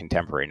more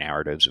contemporary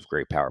narratives of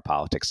great power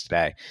politics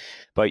today.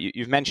 But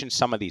you've mentioned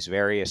some of these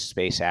various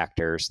space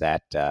actors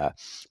that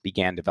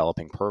began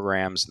developing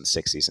programs in the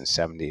 60s and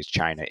 70s,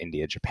 China,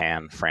 India,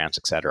 Japan, France,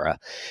 etc.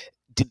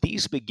 Did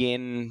these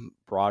begin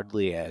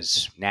broadly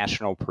as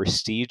national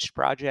prestige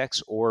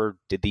projects, or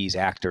did these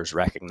actors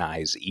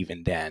recognize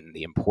even then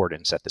the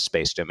importance that the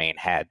space domain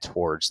had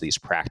towards these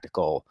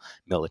practical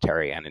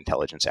military and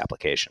intelligence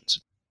applications?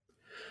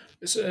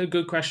 It's a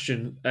good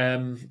question.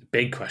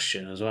 Big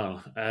question as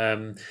well.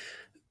 As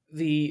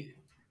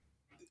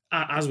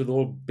with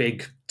all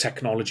big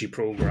technology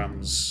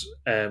programs,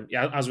 they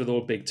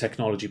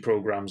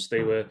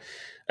were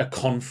a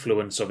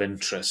confluence of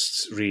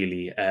interests,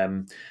 really.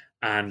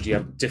 And you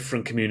have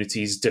different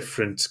communities,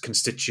 different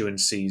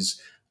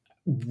constituencies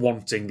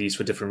wanting these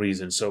for different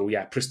reasons. So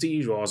yeah,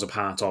 prestige was a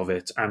part of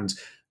it. And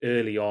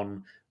early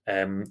on,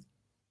 I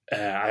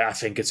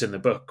think it's in the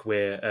book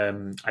where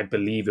I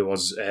believe it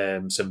was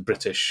some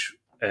British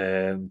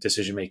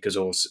decision makers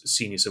or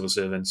senior civil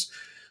servants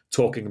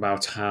talking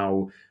about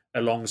how,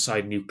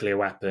 alongside nuclear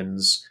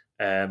weapons,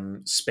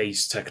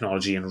 space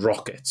technology and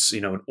rockets,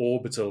 an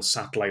orbital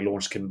satellite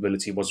launch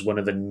capability was one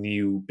of the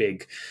new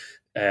big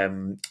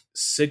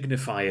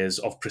signifiers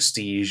of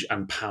prestige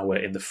and power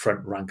in the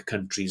front rank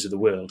countries of the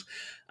world.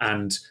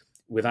 And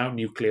without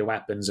nuclear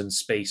weapons and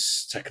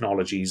space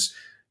technologies,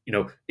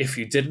 if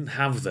you didn't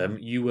have them,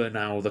 you were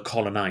now the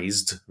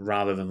colonized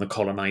rather than the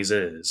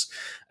colonizers.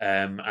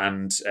 That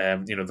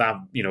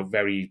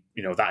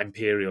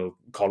imperial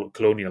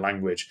colonial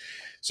language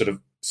sort of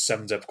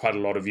summed up quite a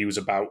lot of views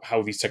about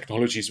how these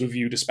technologies were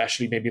viewed,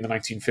 especially maybe in the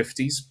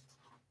 1950s.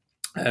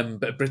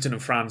 But Britain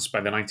and France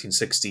by the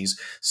 1960s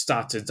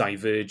started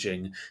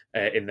diverging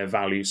in their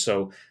values.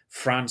 So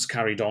France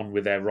carried on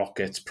with their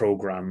rocket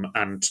program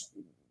and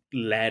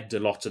led a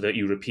lot of the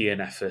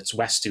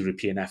West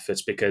European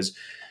efforts, because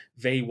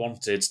they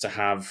wanted to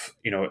have,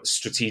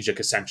 strategic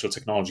essential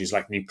technologies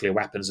like nuclear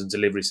weapons and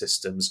delivery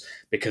systems,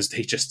 because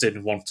they just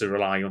didn't want to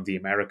rely on the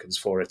Americans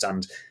for it.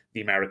 And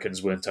the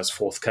Americans weren't as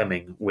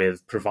forthcoming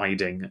with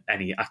providing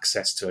any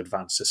access to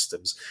advanced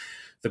systems.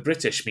 The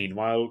British,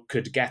 meanwhile,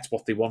 could get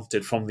what they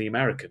wanted from the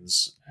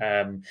Americans.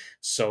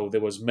 So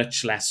there was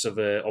much less of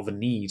a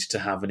need to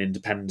have an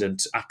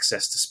independent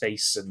access to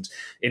space and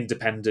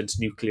independent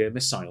nuclear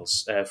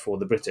missiles for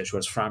the British,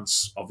 whereas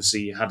France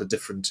obviously had a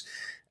different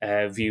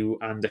view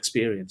and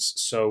experience.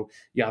 So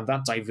yeah,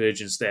 that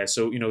divergence there.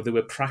 So, there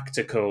were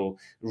practical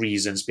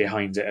reasons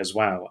behind it as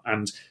well.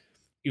 And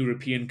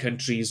European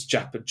countries,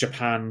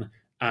 Japan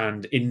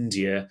and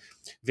India,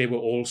 they were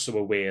also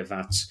aware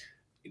that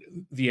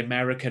the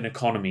American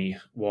economy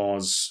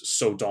was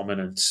so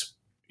dominant,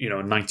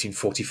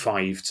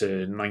 1945 to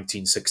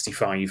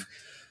 1965,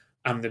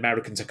 and the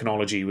American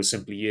technology was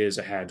simply years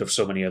ahead of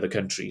so many other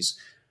countries,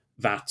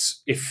 that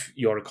if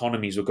your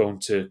economies were going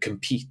to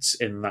compete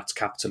in that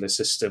capitalist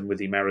system with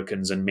the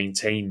Americans and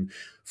maintain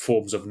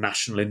forms of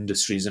national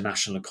industries and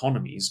national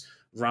economies,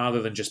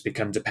 rather than just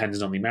become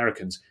dependent on the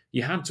Americans,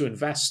 you had to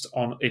invest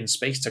in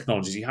space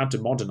technologies. You had to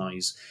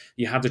modernize.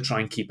 You had to try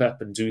and keep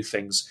up and do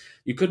things.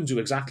 You couldn't do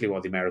exactly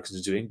what the Americans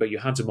are doing, but you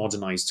had to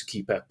modernize to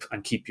keep up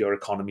and keep your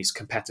economies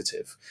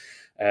competitive.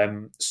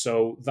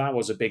 So that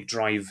was a big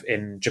drive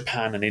in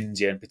Japan and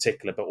India in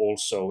particular, but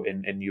also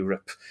in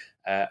Europe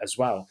as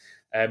well.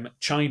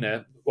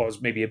 China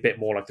was maybe a bit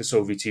more like the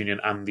Soviet Union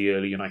and the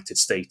early United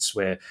States,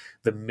 where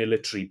the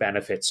military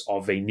benefits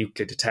of a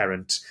nuclear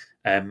deterrent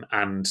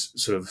and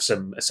sort of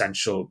some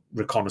essential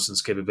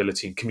reconnaissance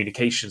capability and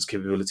communications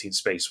capability in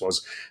space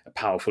was a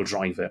powerful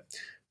driver.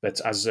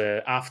 But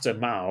after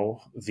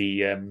Mao,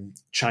 the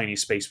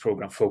Chinese space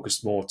program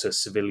focused more to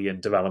civilian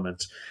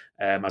development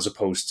as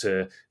opposed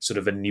to sort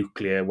of a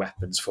nuclear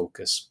weapons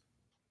focus.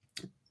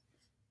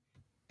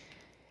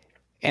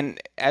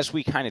 And as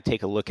we kind of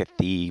take a look at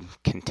the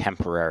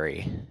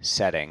contemporary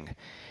setting,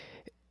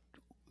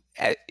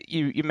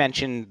 You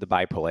mentioned the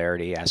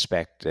bipolarity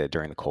aspect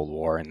during the Cold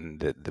War and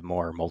the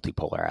more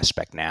multipolar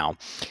aspect now.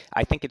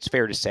 I think it's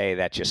fair to say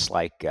that just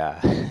like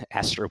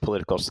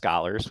astropolitical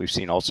scholars, we've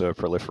seen also a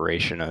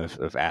proliferation of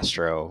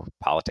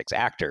astropolitics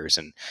actors,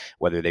 and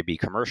whether they be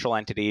commercial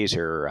entities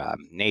or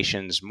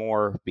nations,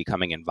 more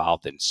becoming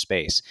involved in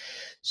space.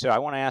 So I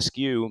want to ask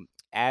you,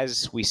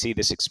 as we see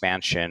this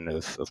expansion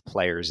of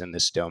players in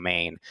this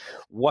domain,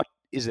 what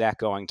is that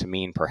going to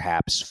mean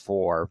perhaps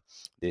for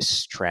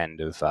this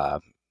trend of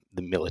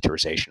the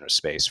militarization of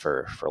space,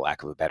 for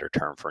lack of a better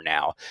term for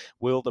now?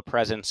 Will the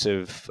presence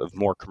of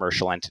more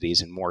commercial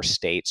entities in more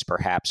states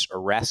perhaps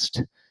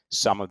arrest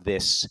some of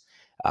this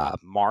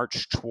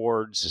march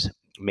towards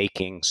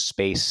making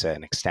space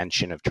an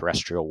extension of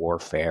terrestrial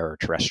warfare or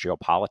terrestrial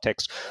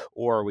politics?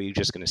 Or are we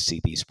just going to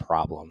see these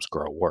problems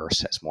grow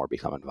worse as more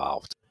become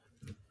involved?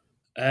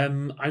 I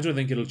don't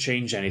think it'll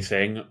change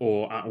anything,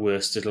 or at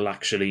worst, it'll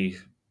actually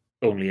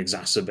only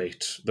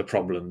exacerbate the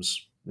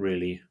problems,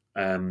 really.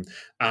 I mean,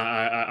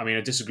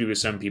 I disagree with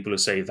some people who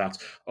say that,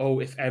 oh,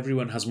 if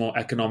everyone has more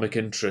economic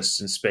interests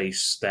in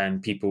space,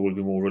 then people will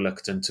be more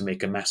reluctant to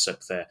make a mess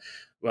up there.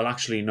 Well,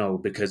 actually, no,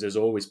 because there's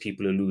always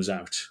people who lose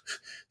out.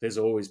 There's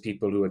always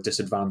people who are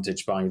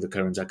disadvantaged by the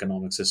current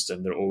economic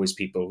system. There are always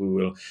people who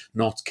will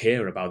not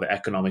care about the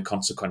economic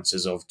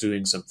consequences of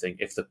doing something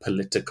if the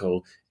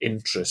political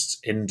interests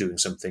in doing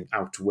something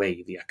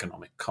outweigh the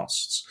economic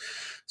costs.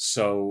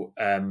 So,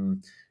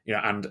 and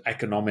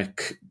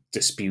economic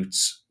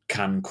disputes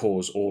can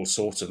cause all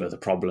sorts of other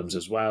problems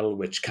as well,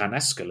 which can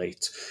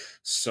escalate.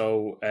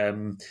 So,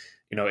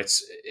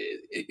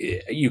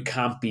 you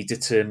can't be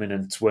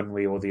determinant one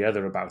way or the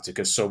other about it,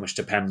 because so much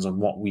depends on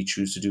what we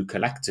choose to do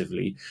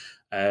collectively,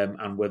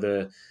 and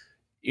whether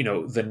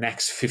the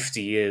next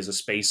 50 years of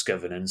space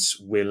governance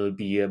will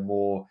be a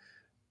more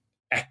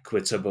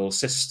equitable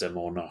system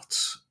or not.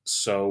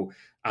 So,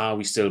 are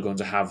we still going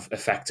to have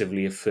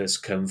effectively a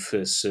first come,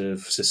 first serve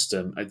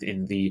system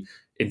in the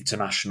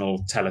International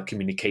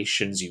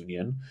Telecommunications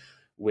Union,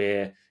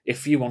 where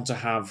if you want to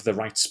have the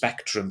right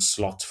spectrum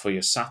slot for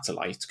your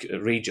satellite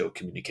radio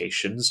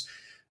communications,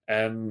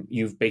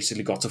 you've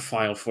basically got to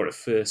file for it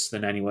first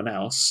than anyone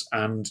else,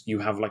 and you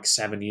have like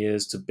 7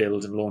 years to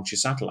build and launch your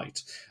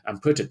satellite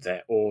and put it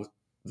there, or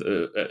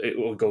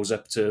it goes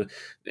up to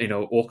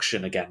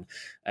auction again,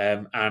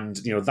 and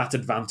that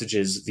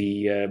advantages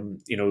the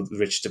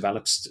rich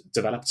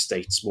developed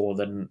states more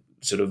than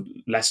sort of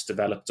less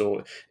developed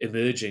or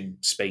emerging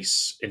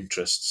space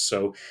interests.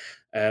 So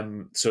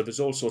there's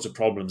all sorts of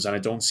problems, and I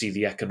don't see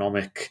the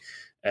economic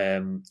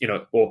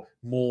or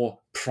more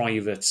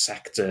private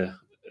sector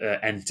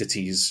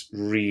entities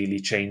really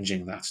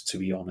changing that, to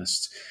be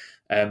honest.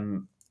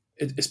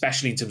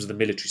 Especially in terms of the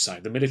military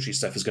side. The military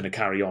stuff is going to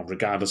carry on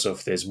regardless of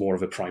if there's more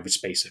of a private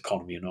space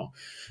economy or not.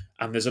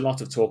 And there's a lot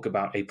of talk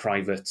about a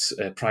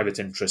private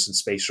interest in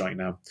space right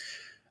now.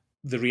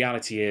 The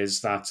reality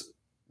is that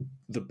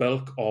the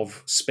bulk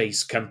of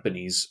space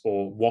companies,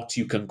 or what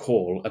you can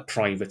call a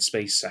private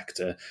space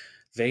sector,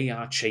 they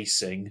are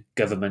chasing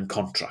government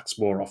contracts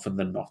more often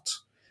than not.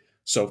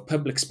 So if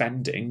public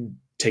spending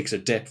takes a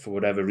dip for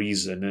whatever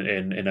reason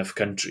in enough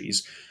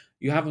countries,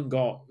 you haven't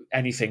got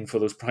anything for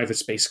those private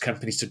space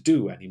companies to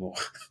do anymore,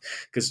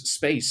 because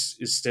space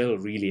is still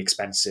really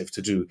expensive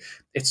to do.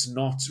 It's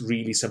not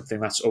really something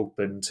that's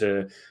open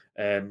to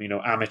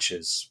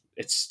amateurs.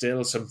 It's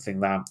still something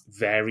that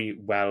very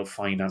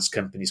well-financed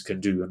companies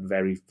can do, and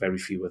very, very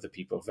few other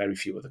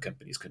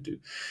companies can do.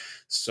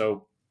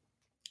 So,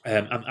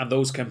 and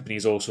those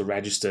companies also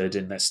registered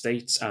in their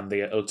states, and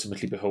they are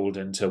ultimately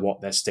beholden to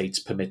what their states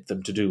permit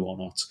them to do or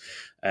not.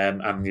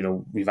 And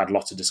we've had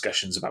lots of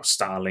discussions about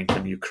Starlink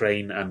in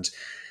Ukraine, and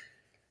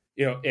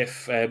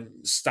if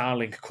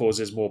Starlink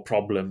causes more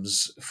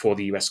problems for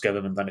the US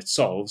government than it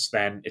solves,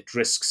 then it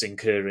risks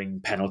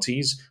incurring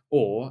penalties,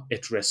 or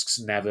it risks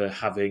never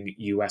having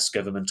US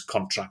government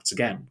contracts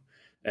again,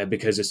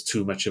 because it's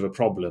too much of a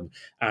problem.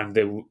 And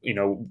they're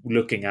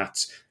looking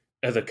at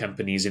other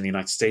companies in the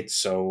United States,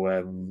 so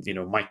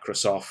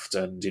Microsoft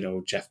and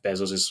Jeff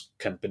Bezos's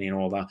company and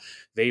all that.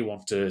 They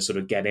want to sort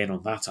of get in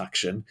on that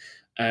action.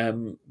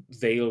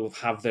 They'll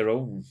have their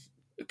own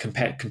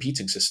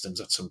competing systems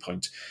at some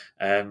point.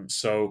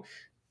 So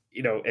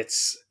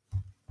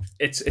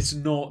it's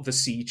not the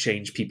sea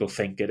change people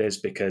think it is,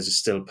 because it's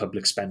still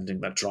public spending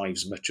that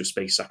drives much of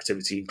space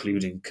activity,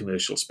 including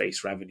commercial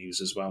space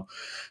revenues as well.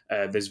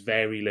 There's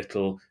very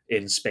little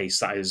in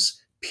space that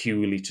is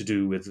purely to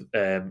do with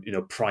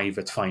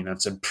private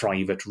finance and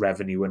private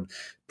revenue and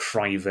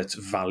private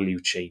value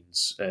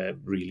chains,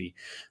 really.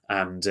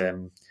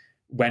 And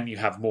when you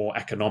have more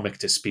economic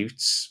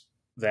disputes,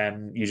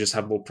 then you just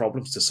have more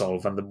problems to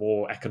solve. And the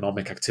more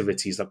economic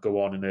activities that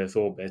go on in Earth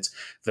orbit,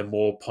 the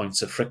more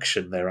points of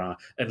friction there are,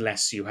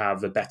 unless you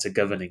have a better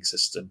governing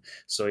system.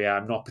 So yeah,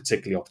 I'm not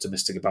particularly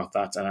optimistic about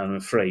that, and I'm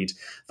afraid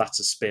that's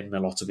a spin a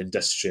lot of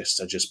industrialists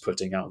are just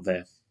putting out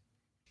there.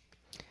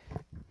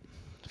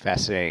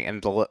 Fascinating.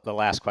 And the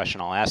last question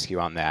I'll ask you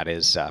on that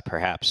is,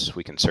 perhaps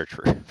we can search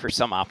for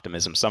some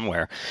optimism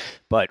somewhere,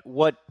 but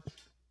what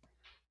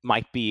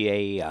might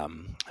be a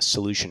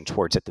solution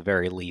towards, at the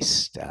very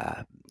least,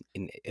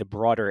 in a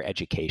broader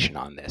education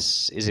on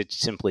this? Is it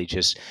simply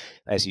just,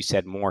 as you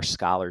said, more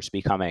scholars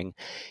becoming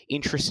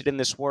interested in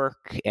this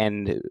work,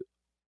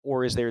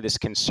 or is there this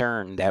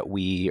concern that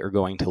we are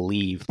going to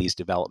leave these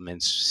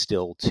developments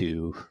still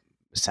to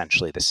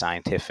essentially the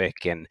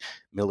scientific and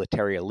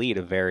military elite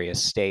of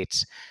various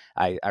states?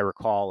 I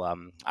recall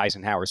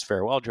Eisenhower's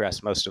farewell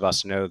address. Most of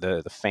us know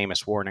the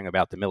famous warning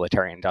about the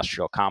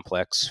military-industrial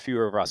complex.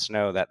 Fewer of us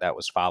know that that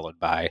was followed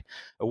by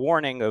a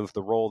warning of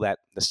the role that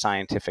the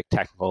scientific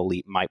technical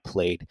elite might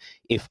play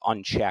if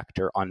unchecked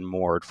or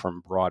unmoored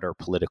from broader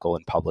political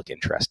and public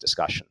interest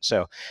discussions.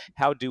 So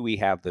how do we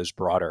have those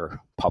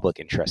broader public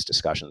interest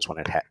discussions when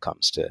it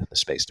comes to the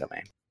space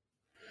domain?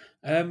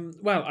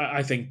 Well,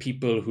 I think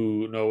people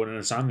who know and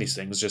understand these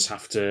things just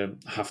have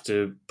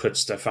to put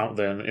stuff out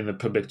there in the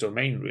public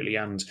domain, really.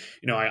 And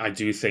I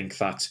do think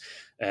that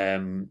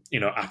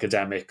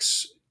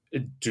academics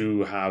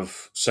do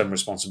have some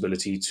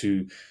responsibility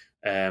to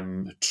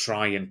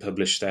try and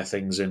publish their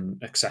things in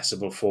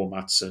accessible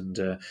formats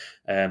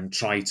and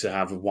try to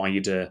have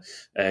wider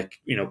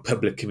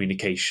public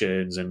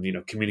communications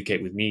and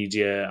communicate with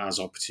media as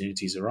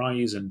opportunities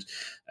arise, and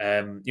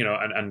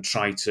and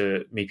try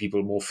to make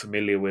people more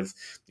familiar with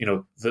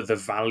the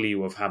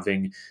value of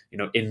having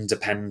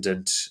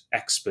independent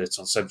experts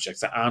on subjects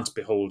that aren't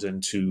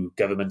beholden to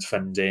government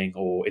funding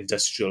or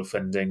industrial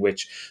funding,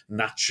 which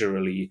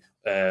naturally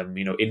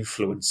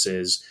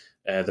influences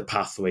the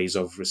pathways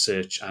of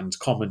research and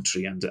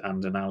commentary and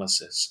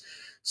analysis.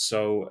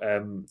 So,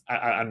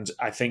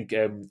 I think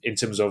in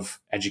terms of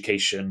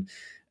education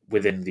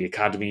within the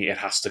academy, it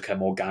has to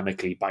come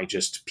organically by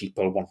just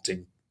people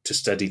wanting to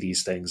study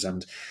these things,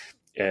 and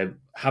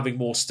having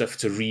more stuff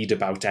to read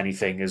about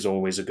anything is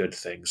always a good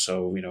thing.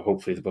 So,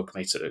 hopefully the book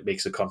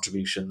makes a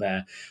contribution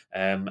there.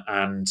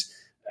 I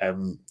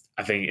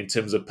think in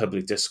terms of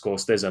public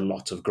discourse, there's a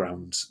lot of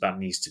ground that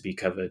needs to be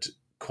covered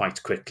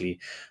quite quickly,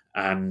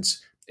 and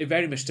it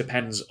very much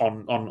depends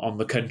on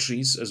the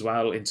countries as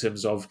well, in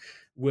terms of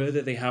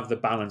whether they have the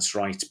balance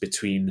right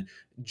between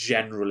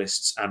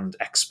generalists and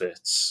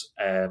experts.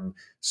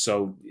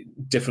 So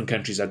different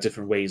countries have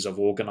different ways of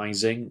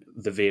organizing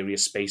the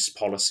various space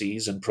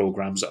policies and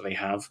programs that they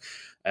have,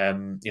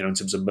 in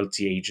terms of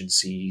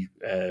multi-agency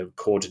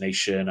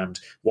coordination and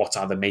what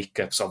are the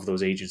makeups of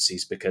those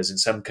agencies. Because in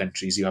some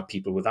countries you have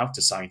people without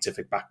a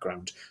scientific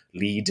background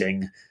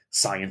leading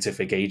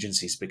scientific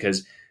agencies,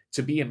 because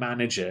to be a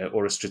manager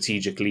or a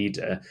strategic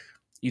leader,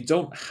 you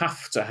don't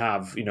have to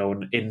have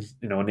an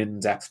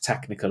in-depth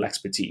technical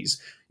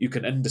expertise. You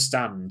can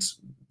understand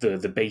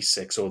the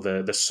basics or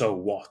the so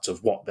what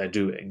of what they're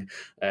doing,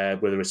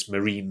 whether it's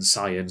marine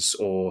science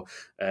or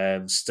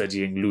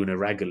studying lunar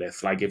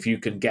regolith. Like, if you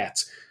can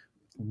get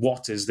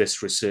what is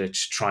this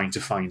research trying to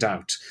find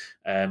out,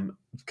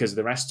 because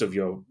the rest of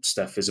your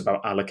stuff is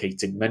about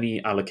allocating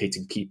money,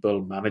 allocating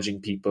people, managing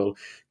people,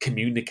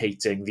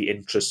 communicating the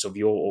interests of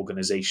your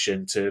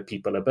organization to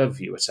people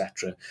above you,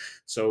 etc.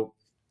 So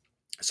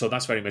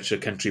that's very much a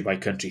country by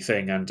country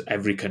thing, and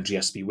every country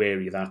has to be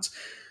wary that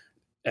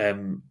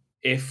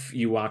if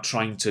you are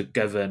trying to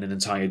govern an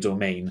entire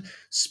domain,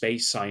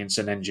 space science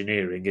and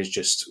engineering is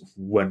just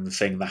one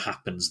thing that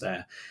happens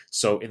there.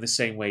 So in the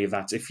same way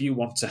that if you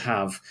want to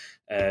have,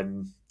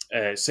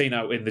 say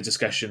now in the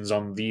discussions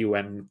on the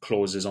UN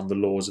clauses on the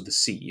laws of the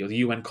sea, or the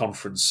UN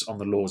conference on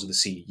the laws of the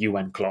sea,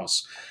 UN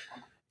clause,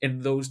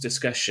 in those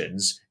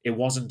discussions, it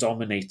wasn't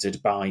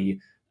dominated by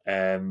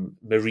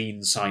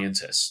marine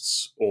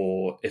scientists,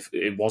 or if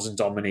it wasn't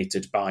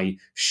dominated by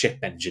ship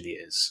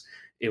engineers.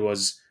 It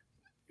was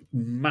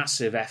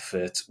massive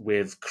effort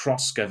with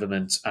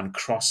cross-government and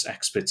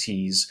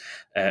cross-expertise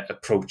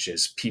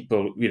approaches.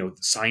 People,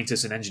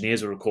 scientists and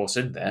engineers are of course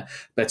in there,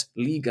 but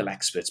legal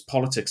experts,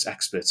 politics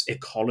experts,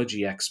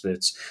 ecology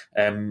experts,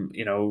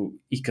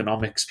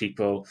 economics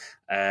people,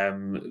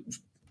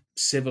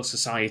 civil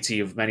society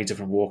of many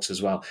different walks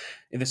as well.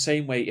 In the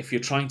same way, if you're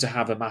trying to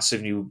have a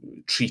massive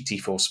new treaty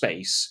for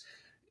space,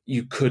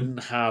 you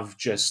couldn't have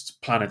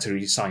just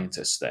planetary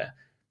scientists there,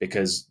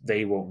 because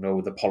they won't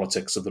know the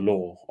politics of the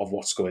law of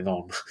what's going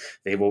on.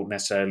 They won't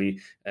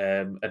necessarily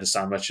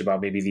understand much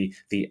about maybe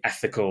the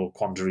ethical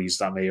quandaries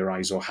that may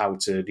arise, or how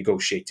to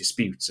negotiate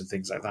disputes and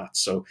things like that.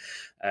 So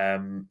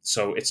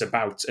it's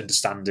about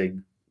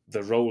understanding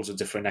the roles of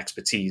different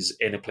expertise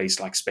in a place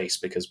like space,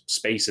 because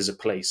space is a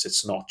place.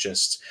 It's not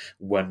just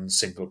one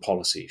single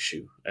policy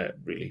issue,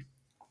 really.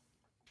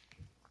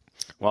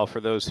 Well, for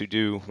those who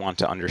do want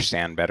to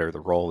understand better the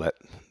role that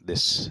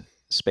this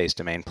space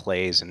domain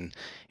plays in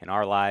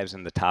our lives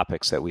and the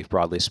topics that we've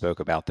broadly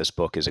spoke about, this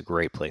book is a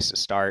great place to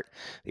start.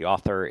 The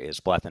author is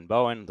Bleddyn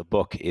Bowen. The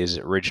book is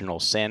Original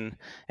Sin.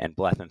 And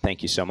Bleddyn,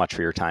 thank you so much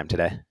for your time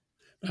today.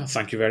 Oh,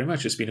 thank you very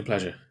much. It's been a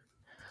pleasure.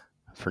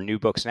 For New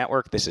Books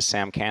Network, this is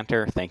Sam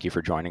Cantor. Thank you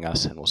for joining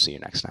us, and we'll see you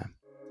next time.